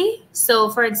currency. So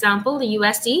for example, the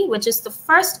USD, which is the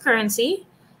first currency,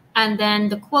 and then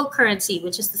the quote currency,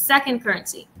 which is the second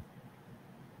currency.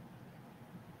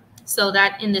 So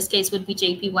that in this case would be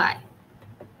JPY.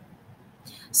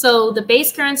 So the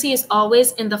base currency is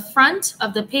always in the front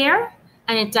of the pair,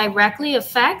 and it directly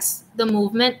affects the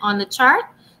movement on the chart.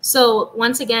 So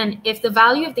once again, if the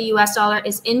value of the US dollar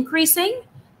is increasing,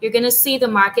 you're going to see the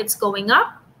markets going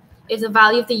up. If the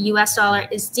value of the US dollar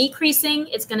is decreasing,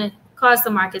 it's going to cause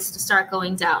the markets to start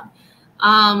going down.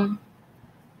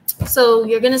 So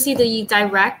you're going to see the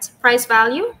direct price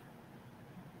value.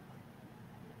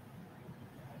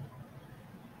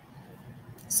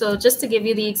 So just to give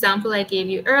you the example I gave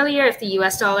you earlier, if the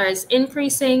US dollar is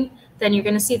increasing, then you're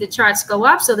going to see the charts go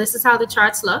up. So this is how the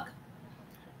charts look.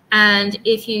 And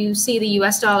if you see the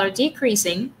US dollar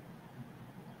decreasing,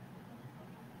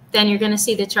 then you're going to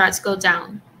see the charts go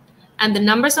down. And the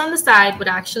numbers on the side would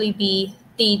actually be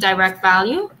the direct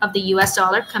value of the US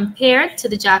dollar compared to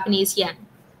the Japanese yen.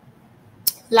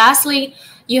 Lastly,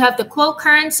 you have the quote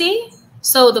currency.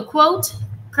 So the quote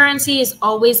currency is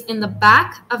always in the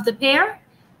back of the pair,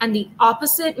 and the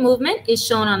opposite movement is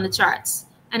shown on the charts,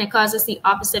 and it causes the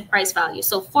opposite price value.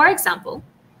 So for example,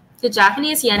 the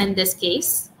Japanese yen in this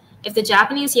case, if the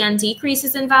Japanese yen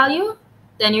decreases in value,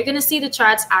 then you're going to see the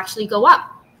charts actually go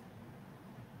up.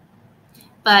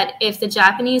 But if the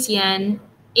Japanese yen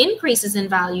increases in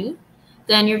value,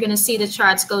 then you're going to see the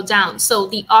charts go down. So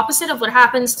the opposite of what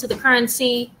happens to the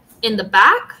currency in the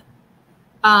back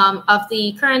of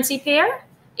the currency pair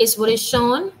is what is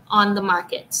shown on the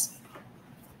markets.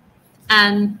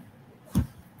 And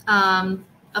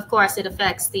of course, it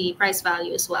affects the price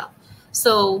value as well.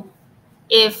 So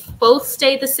if both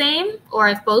stay the same, or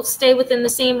if both stay within the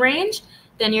same range,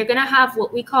 then you're going to have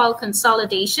what we call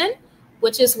consolidation,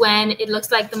 which is when it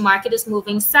looks like the market is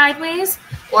moving sideways,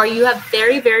 or you have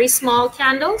very, very small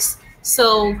candles.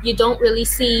 So you don't really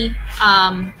see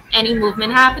any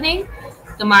movement happening.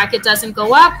 The market doesn't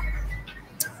go up.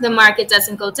 The market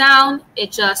doesn't go down.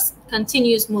 It just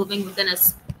continues moving within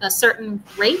a certain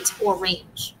rate or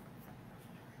range.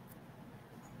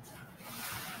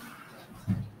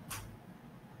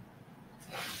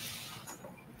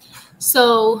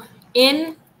 So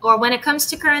when it comes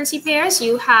to currency pairs,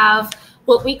 you have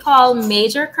what we call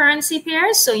major currency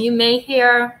pairs. So you may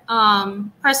hear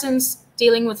persons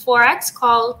dealing with Forex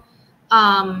call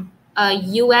a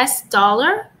US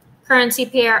dollar currency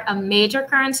pair a major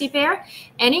currency pair?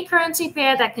 Any currency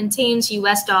pair that contains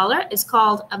US dollar is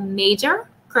called a major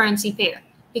currency pair,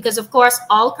 because of course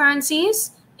all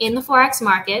currencies in the Forex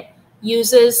market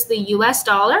uses the US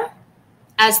dollar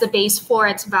as the base for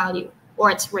its value or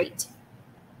its rate.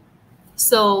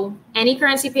 So any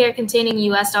currency pair containing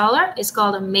US dollar is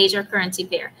called a major currency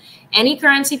pair. Any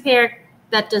currency pair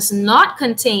that does not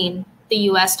contain the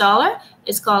US dollar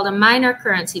is called a minor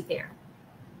currency pair.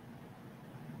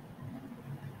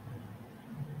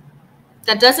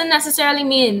 That doesn't necessarily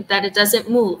mean that it doesn't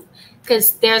move,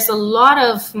 because there's a lot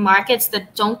of markets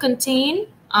that don't contain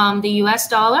the US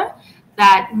dollar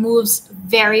that moves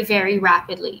very, very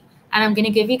rapidly. And I'm going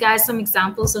to give you guys some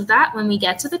examples of that when we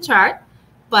get to the chart.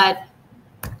 But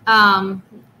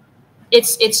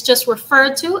it's just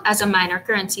referred to as a minor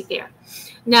currency pair.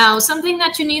 Now, something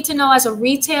that you need to know as a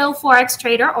retail Forex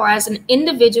trader or as an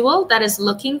individual that is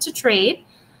looking to trade,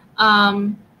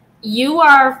 you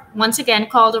are once again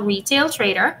called a retail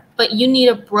trader, but you need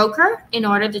a broker in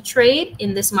order to trade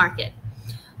in this market.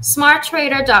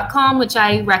 Smarttrader.com, which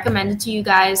I recommended to you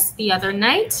guys the other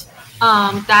night,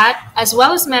 that as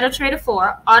well as MetaTrader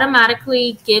 4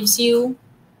 automatically gives you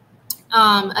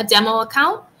a demo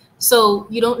account. So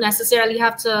you don't necessarily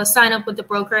have to sign up with the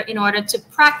broker in order to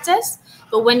practice.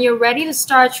 But when you're ready to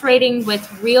start trading with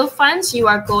real funds, you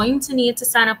are going to need to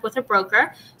sign up with a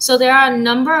broker. So there are a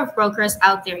number of brokers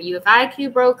out there. You have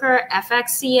IQ Broker,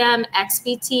 FXCM,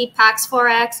 XBT, Pax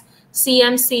Forex,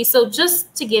 CMC. So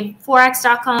just to give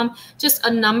Forex.com, just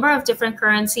a number of different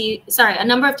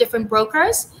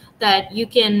brokers that you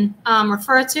can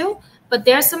refer to. But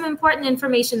there's some important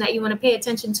information that you want to pay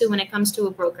attention to when it comes to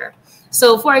a broker.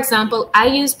 So for example, I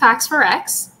use Pax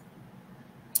Forex,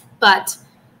 but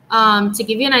to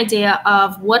give you an idea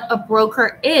of what a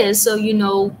broker is, so you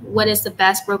know what is the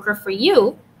best broker for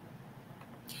you,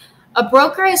 a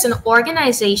broker is an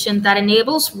organization that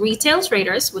enables retail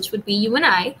traders, which would be you and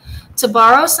I, to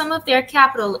borrow some of their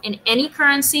capital in any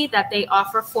currency that they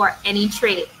offer for any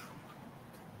trade.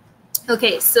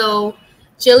 Okay, so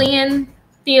Jillian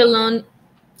Theolone,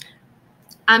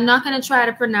 I'm not going to try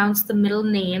to pronounce the middle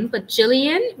name, but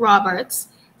Jillian Roberts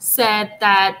said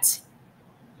that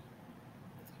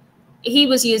he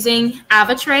was using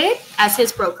AvaTrade as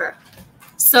his broker.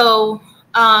 So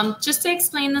just to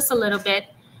explain this a little bit,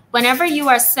 whenever you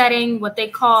are setting what they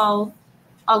call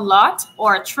a lot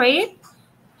or a trade,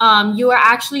 you are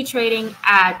actually trading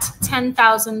at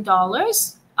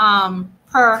 $10,000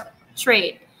 per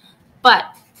trade.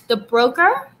 But the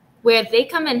broker, where they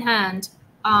come in hand,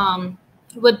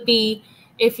 would be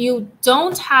if you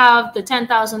don't have the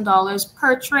 $10,000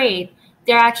 per trade,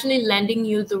 they're actually lending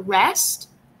you the rest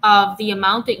of the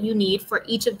amount that you need for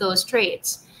each of those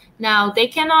trades. Now, they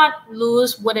cannot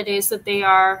lose what it is that they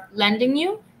are lending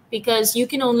you, because you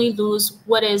can only lose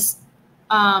what is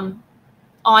on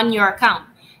your account.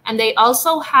 And they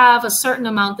also have a certain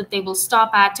amount that they will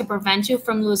stop at to prevent you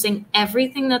from losing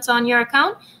everything that's on your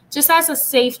account, just as a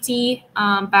safety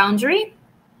boundary.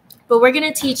 But we're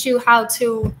going to teach you how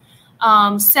to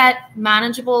set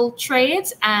manageable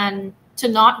trades and to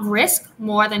not risk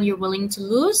more than you're willing to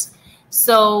lose.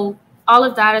 So all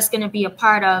of that is going to be a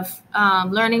part of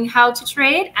learning how to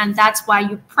trade. And that's why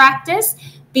you practice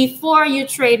before you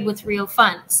trade with real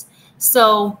funds.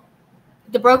 So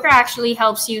the broker actually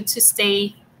helps you to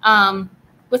stay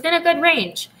within a good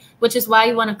range, which is why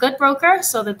you want a good broker,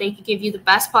 so that they can give you the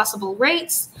best possible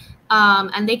rates,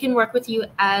 and they can work with you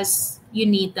as you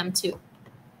need them to.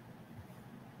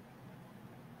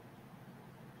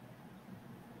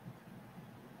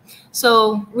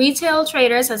 So retail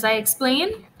traders, as I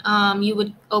explained, you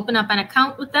would open up an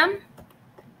account with them.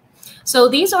 So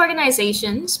these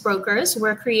organizations, brokers,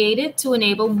 were created to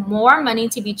enable more money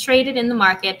to be traded in the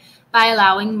market by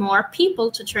allowing more people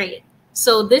to trade.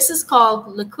 So this is called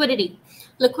liquidity.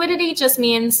 Liquidity just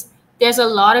means there's a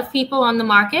lot of people on the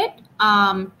market,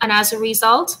 and as a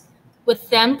result, with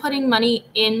them putting money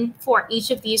in for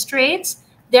each of these trades,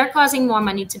 they're causing more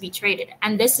money to be traded.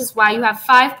 And this is why you have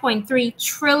 $5.3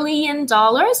 trillion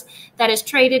that is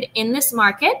traded in this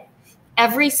market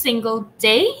every single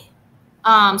day.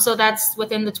 So that's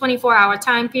within the 24-hour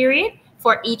time period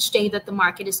for each day that the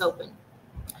market is open.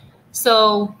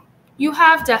 So you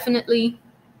have definitely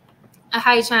a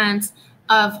high chance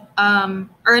of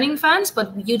earning funds,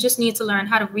 but you just need to learn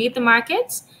how to read the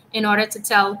markets in order to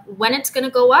tell when it's going to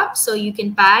go up so you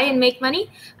can buy and make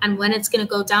money, and when it's going to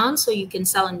go down so you can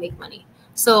sell and make money.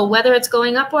 So whether it's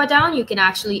going up or down, you can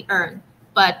actually earn.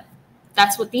 But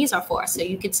that's what these are for. So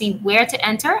you can see where to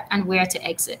enter and where to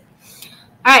exit.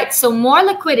 All right, so more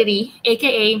liquidity,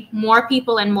 aka more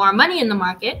people and more money in the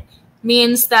market,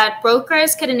 means that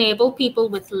brokers could enable people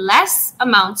with less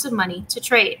amounts of money to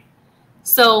trade.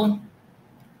 So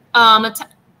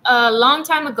a long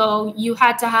time ago, you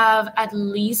had to have at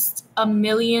least $1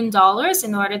 million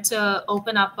in order to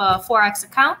open up a Forex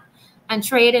account and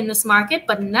trade in this market.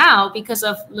 But now, because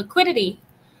of liquidity,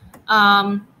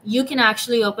 you can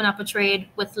actually open up a trade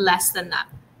with less than that.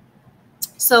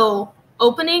 So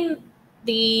opening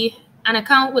an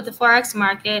account with the Forex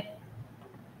market,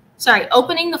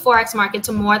 opening the Forex market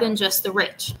to more than just the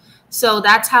rich. So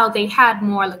that's how they had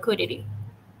more liquidity.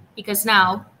 Because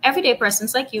now everyday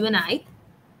persons like you and I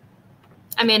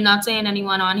mean, not saying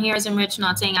anyone on here isn't rich,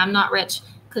 not saying I'm not rich,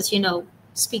 because,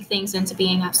 speak things into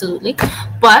being, absolutely.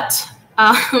 But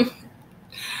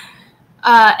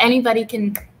anybody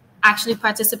can actually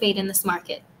participate in this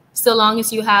market, so long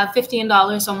as you have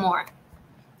 $15 or more.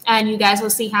 And you guys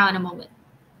will see how in a moment.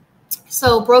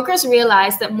 So brokers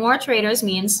realize that more traders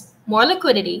means more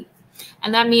liquidity,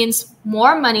 and that means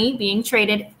more money being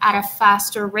traded at a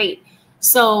faster rate.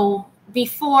 So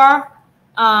before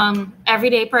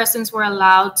everyday persons were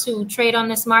allowed to trade on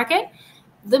this market,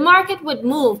 the market would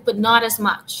move, but not as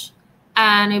much.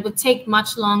 And it would take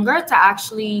much longer to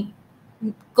actually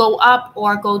go up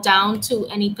or go down to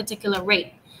any particular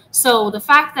rate. So the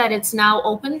fact that it's now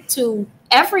open to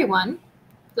everyone,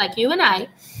 like you and I,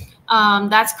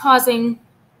 that's causing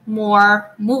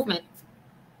more movement.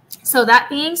 So that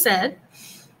being said,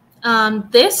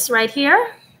 this right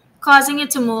here, causing it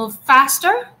to move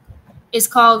faster, is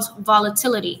called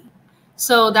volatility.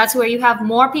 So that's where you have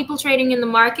more people trading in the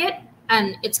market,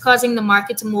 and it's causing the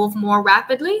market to move more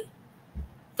rapidly.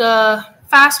 The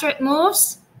faster it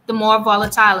moves, the more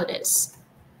volatile it is.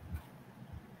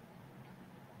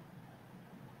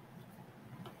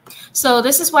 So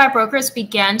this is why brokers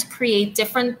began to create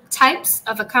different types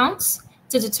of accounts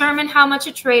to determine how much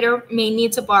a trader may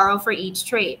need to borrow for each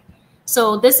trade.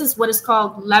 So this is what is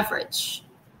called leverage.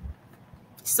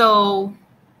 So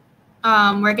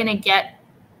we're going to get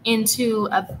into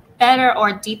a better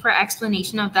or deeper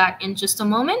explanation of that in just a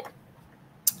moment.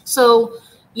 So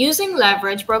using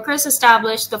leverage, brokers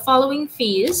establish the following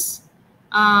fees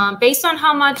based on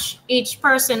how much each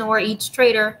person or each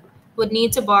trader would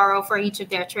need to borrow for each of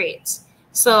their trades.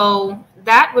 So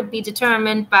that would be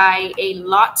determined by a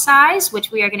lot size,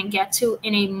 which we are going to get to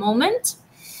in a moment.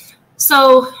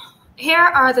 So here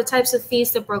are the types of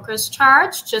fees that brokers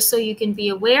charge, just so you can be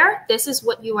aware. This is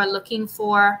what you are looking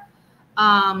for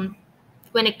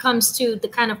when it comes to the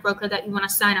kind of broker that you want to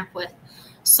sign up with.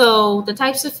 So the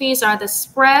types of fees are the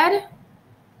spread.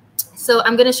 So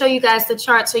I'm going to show you guys the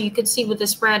chart so you can see what the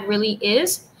spread really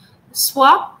is.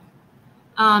 Swap,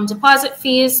 deposit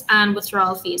fees, and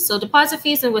withdrawal fees. So deposit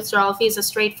fees and withdrawal fees are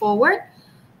straightforward.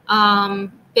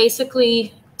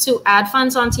 Basically, to add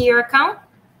funds onto your account,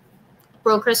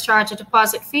 brokers charge a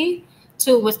deposit fee.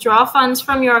 To withdraw funds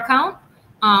from your account,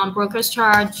 brokers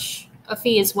charge a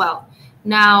fee as well.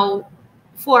 Now,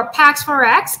 for Pax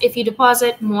Forex, if you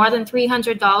deposit more than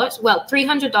 $300, well,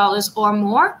 $300 or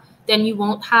more, then you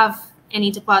won't have any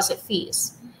deposit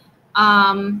fees.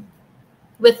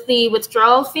 With the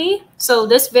withdrawal fee, so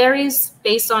this varies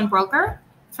based on broker.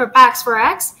 For Pax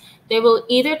Forex, they will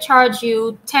either charge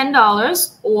you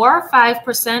 $10 or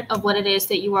 5% of what it is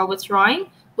that you are withdrawing,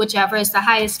 whichever is the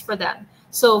highest for them.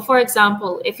 So for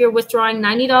example, if you're withdrawing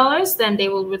 $90, then they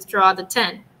will withdraw the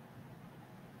 10.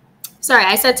 Sorry,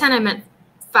 I said 10, I meant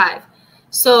 5.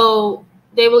 So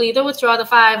they will either withdraw the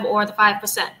 5 or the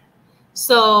 5%.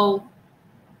 So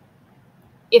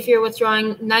if you're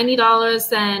withdrawing $90,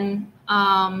 then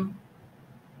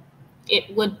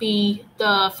it would be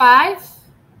the 5.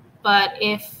 But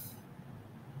if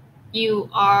you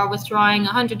are withdrawing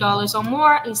 $100 or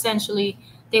more, essentially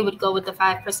they would go with the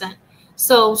 5%.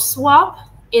 So swap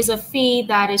is a fee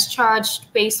that is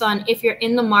charged based on if you're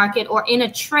in the market or in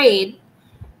a trade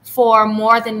for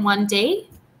more than one day,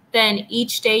 then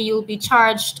each day you'll be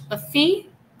charged a fee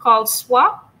called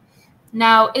swap.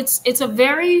 Now it's a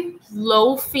very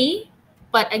low fee,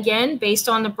 but again, based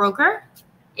on the broker,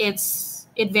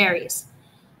 it varies.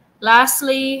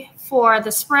 Lastly, for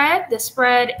the spread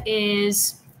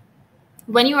is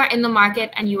when you are in the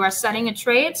market and you are setting a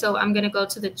trade. So I'm going to go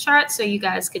to the chart so you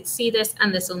guys could see this,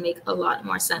 and this will make a lot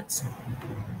more sense.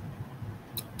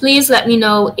 Please let me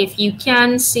know if you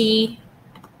can see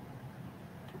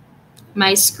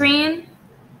my screen.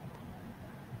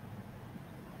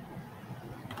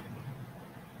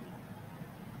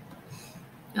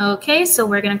 Okay, so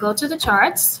we're going to go to the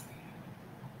charts.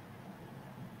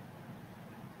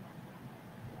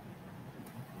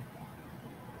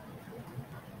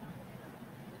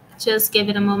 Just give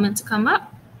it a moment to come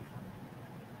up.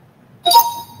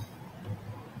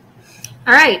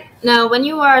 All right, now when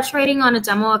you are trading on a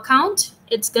demo account,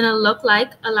 it's going to look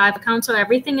like a live account, so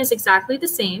everything is exactly the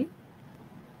same.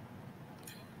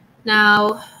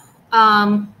 Now,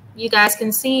 you guys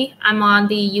can see I'm on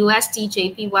the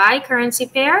USD JPY currency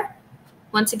pair.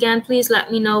 Once again, please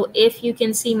let me know if you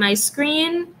can see my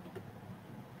screen.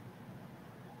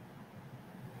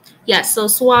 Yes, so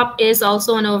swap is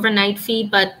also an overnight fee,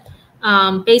 but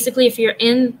basically if you're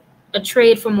in a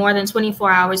trade for more than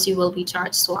 24 hours, you will be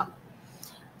charged swap.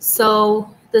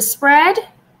 So the spread,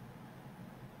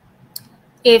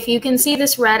 if you can see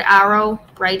this red arrow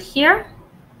right here,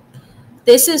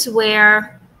 this is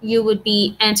where you would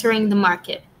be entering the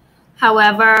market.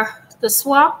 However, the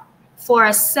swap for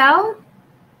a sell,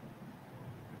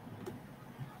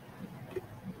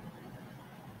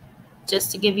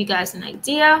 just to give you guys an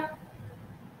idea.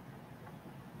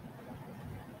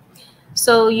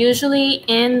 So usually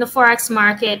in the Forex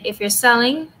market, if you're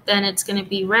selling, then it's going to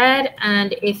be red.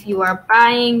 And if you are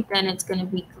buying, then it's going to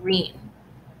be green.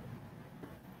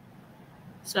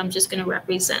 So I'm just going to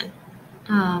represent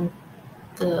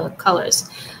the colors.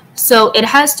 So it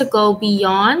has to go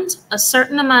beyond a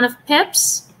certain amount of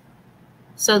pips.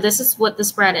 So this is what the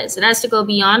spread is. It has to go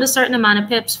beyond a certain amount of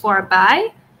pips for a buy.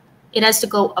 It has to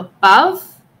go above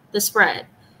the spread.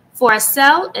 For a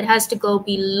sell, it has to go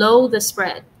below the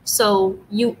spread. So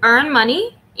you earn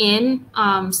money in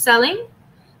selling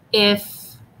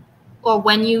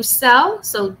when you sell.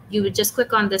 So you would just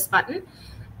click on this button.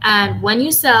 And when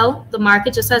you sell, the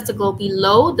market just has to go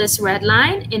below this red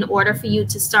line in order for you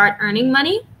to start earning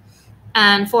money.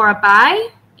 And for a buy,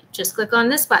 just click on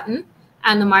this button.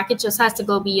 And the market just has to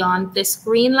go beyond this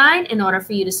green line in order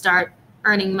for you to start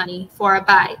earning money for a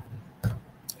buy.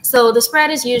 So the spread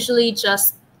is usually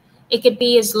just, it could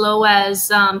be as low as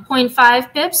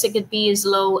 0.5 pips. It could be as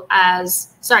low as,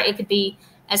 it could be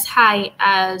as high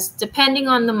as, depending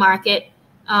on the market,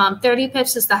 30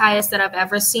 pips is the highest that I've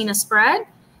ever seen a spread.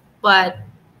 But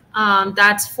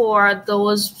that's for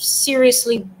those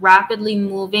seriously rapidly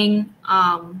moving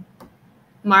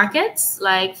markets.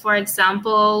 Like, for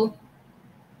example,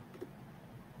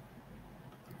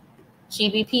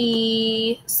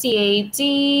 GBP, CAD,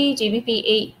 GBP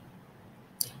 8.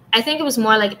 I think it was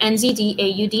more like NZD,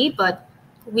 AUD, but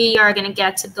we are going to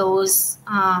get to those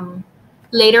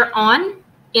later on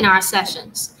in our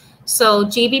sessions. So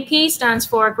GBP stands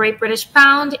for Great British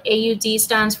Pound, AUD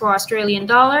stands for Australian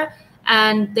Dollar,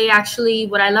 and they actually,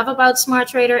 what I love about Smart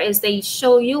Trader is they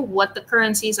show you what the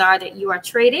currencies are that you are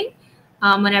trading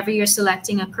whenever you're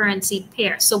selecting a currency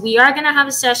pair. So we are going to have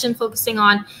a session focusing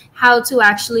on how to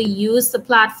actually use the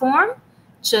platform,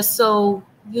 just so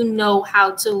you know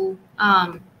how to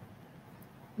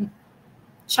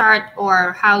chart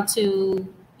or how to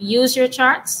use your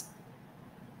charts.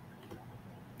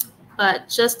 But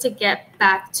just to get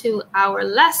back to our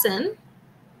lesson.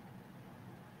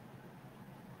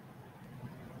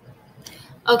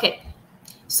 Okay,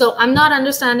 so I'm not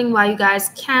understanding why you guys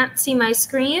can't see my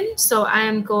screen. So I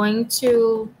am going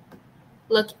to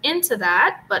look into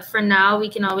that. But for now, we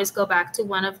can always go back to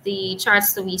one of the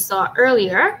charts that we saw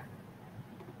earlier.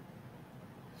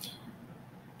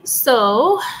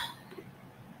 So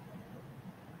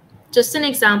just an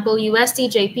example, USD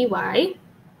JPY.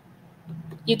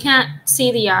 You can't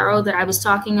see the arrow that I was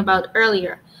talking about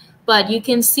earlier, but you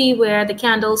can see where the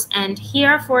candles end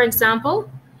here, for example.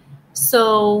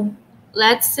 So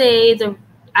let's say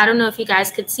I don't know if you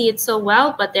guys could see it so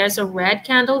well, but there's a red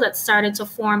candle that started to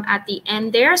form at the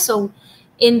end there. So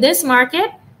in this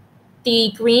market,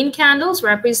 the green candles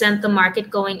represent the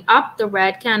market going up. The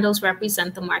red candles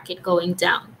represent the market going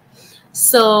down.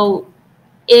 So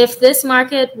if this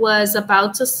market was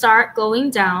about to start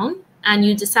going down and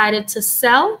you decided to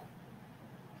sell,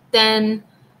 then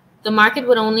the market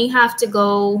would only have to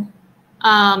go,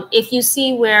 if you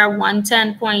see where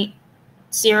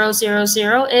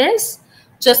 110.000 is,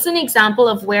 just an example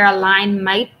of where a line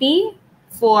might be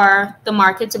for the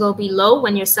market to go below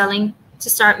when you're selling to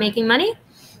start making money,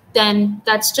 then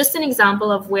that's just an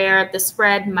example of where the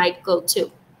spread might go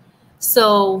to.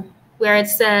 So where it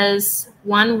says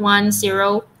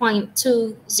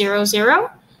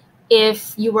 110.200,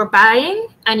 if you were buying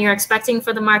and you're expecting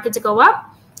for the market to go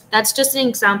up, that's just an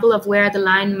example of where the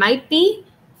line might be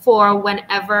for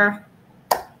whenever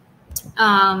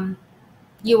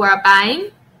you are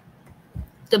buying.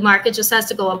 The market just has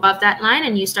to go above that line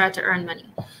and you start to earn money.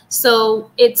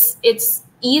 So it's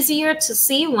easier to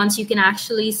see once you can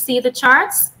actually see the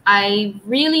charts. I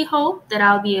really hope that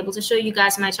I'll be able to show you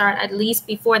guys my chart at least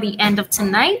before the end of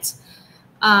tonight.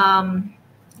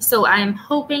 So I'm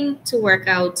hoping to work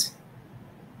out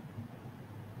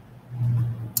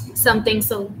something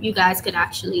so you guys could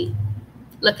actually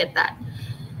look at that.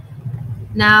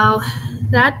 Now,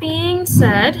 that being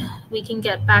said, we can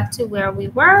get back to where we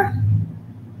were.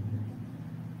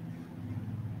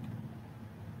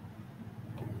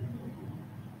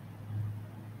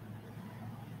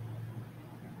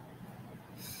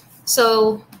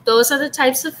 So those are the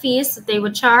types of fees that they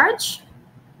would charge,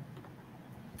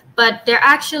 but they're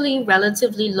actually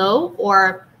relatively low,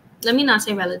 or let me not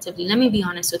say relatively, let me be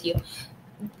honest with you.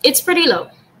 It's pretty low.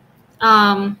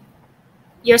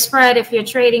 Your spread, if you're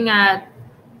trading at,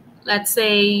 let's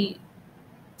say,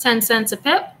 10 cents a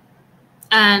pip,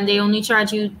 and they only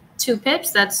charge you 2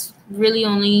 pips, that's really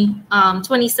only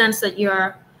 20 cents that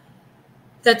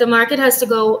the market has to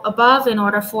go above in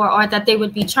order for, or that they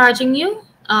would be charging you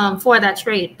for that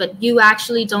trade. But you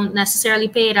actually don't necessarily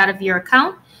pay it out of your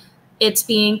account. It's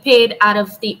being paid out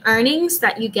of the earnings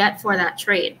that you get for that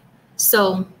trade.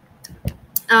 So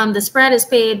the spread is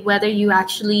paid whether you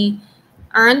actually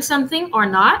earn something or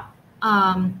not.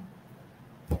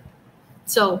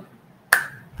 So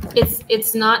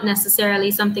it's not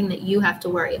necessarily something that you have to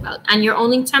worry about, and you're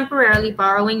only temporarily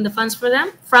borrowing the funds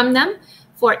from them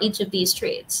for each of these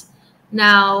trades.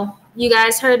 Now, you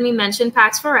guys heard me mention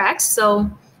Pax Forex. So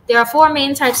there are 4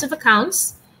 main types of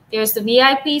accounts. There's the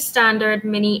VIP, Standard,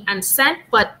 Mini, and Cent,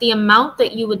 but the amount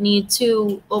that you would need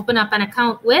to open up an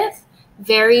account with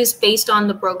varies based on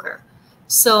the broker.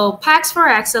 So Pax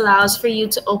Forex allows for you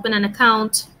to open an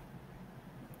account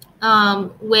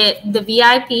with the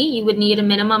VIP. You would need a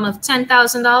minimum of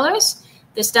 $10,000.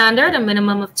 The Standard, a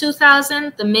minimum of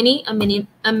 $2,000. The Mini, a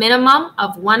minimum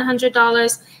of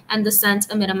 $100, and the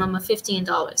Cent, a minimum of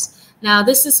 $15. Now,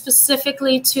 this is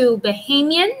specifically to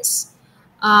Bahamians.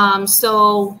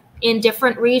 So in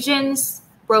different regions,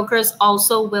 brokers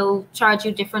also will charge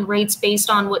you different rates based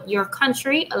on what your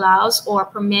country allows or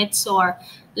permits or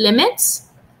limits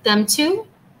them to.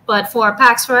 But for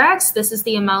Pax Forex, this is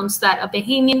the amounts that a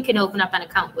Bahamian can open up an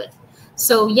account with.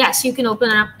 So yes, you can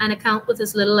open up an account with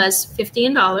as little as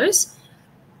 $15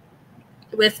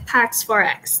 with Pax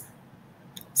Forex.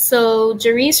 So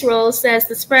Jerice Roll says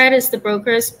the spread is the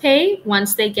broker's pay.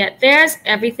 Once they get theirs,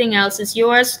 everything else is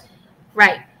yours.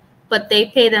 Right. But they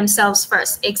pay themselves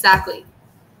first. Exactly.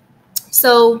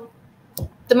 So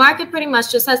the market pretty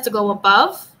much just has to go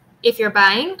above, if you're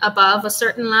buying, above a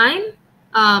certain line,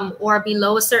 or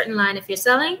below a certain line if you're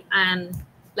selling. And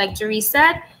like Jerice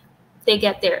said, they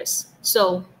get theirs.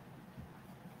 So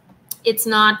it's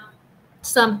not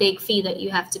some big fee that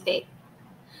you have to pay.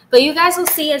 But you guys will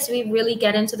see as we really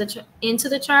get into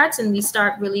the charts and we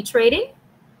start really trading.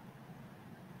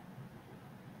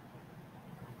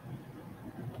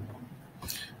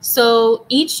 So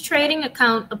each trading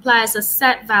account applies a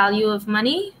set value of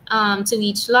money to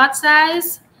each lot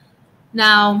size.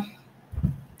 Now,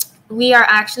 we are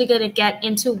actually going to get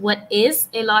into what is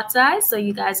a lot size so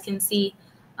you guys can see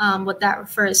what that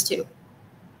refers to.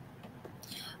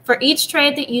 For each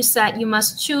trade that you set, you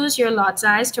must choose your lot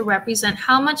size to represent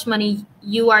how much money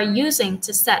you are using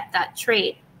to set that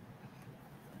trade.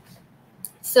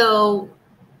 So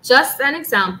just an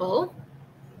example.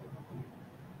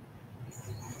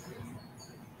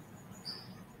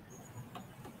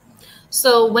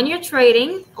 So when you're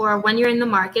trading or when you're in the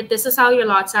market, this is how your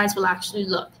lot size will actually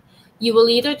look. You will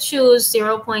either choose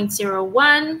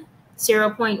 0.01,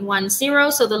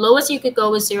 0.10. So the lowest you could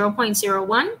go is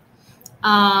 0.01.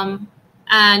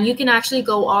 And you can actually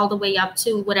go all the way up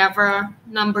to whatever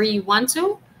number you want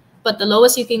to. But the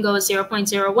lowest you can go is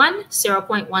 0.01,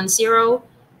 0.10,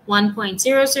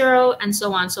 1.00, and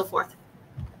so on and so forth.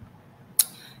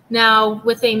 Now,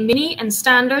 with a mini and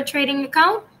standard trading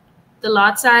account, the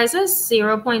lot sizes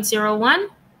 0.01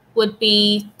 would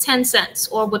be 10 cents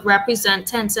or would represent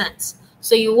 10 cents.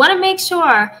 So you want to make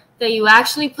sure that you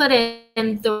actually put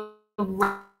in the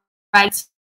right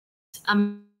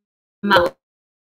amount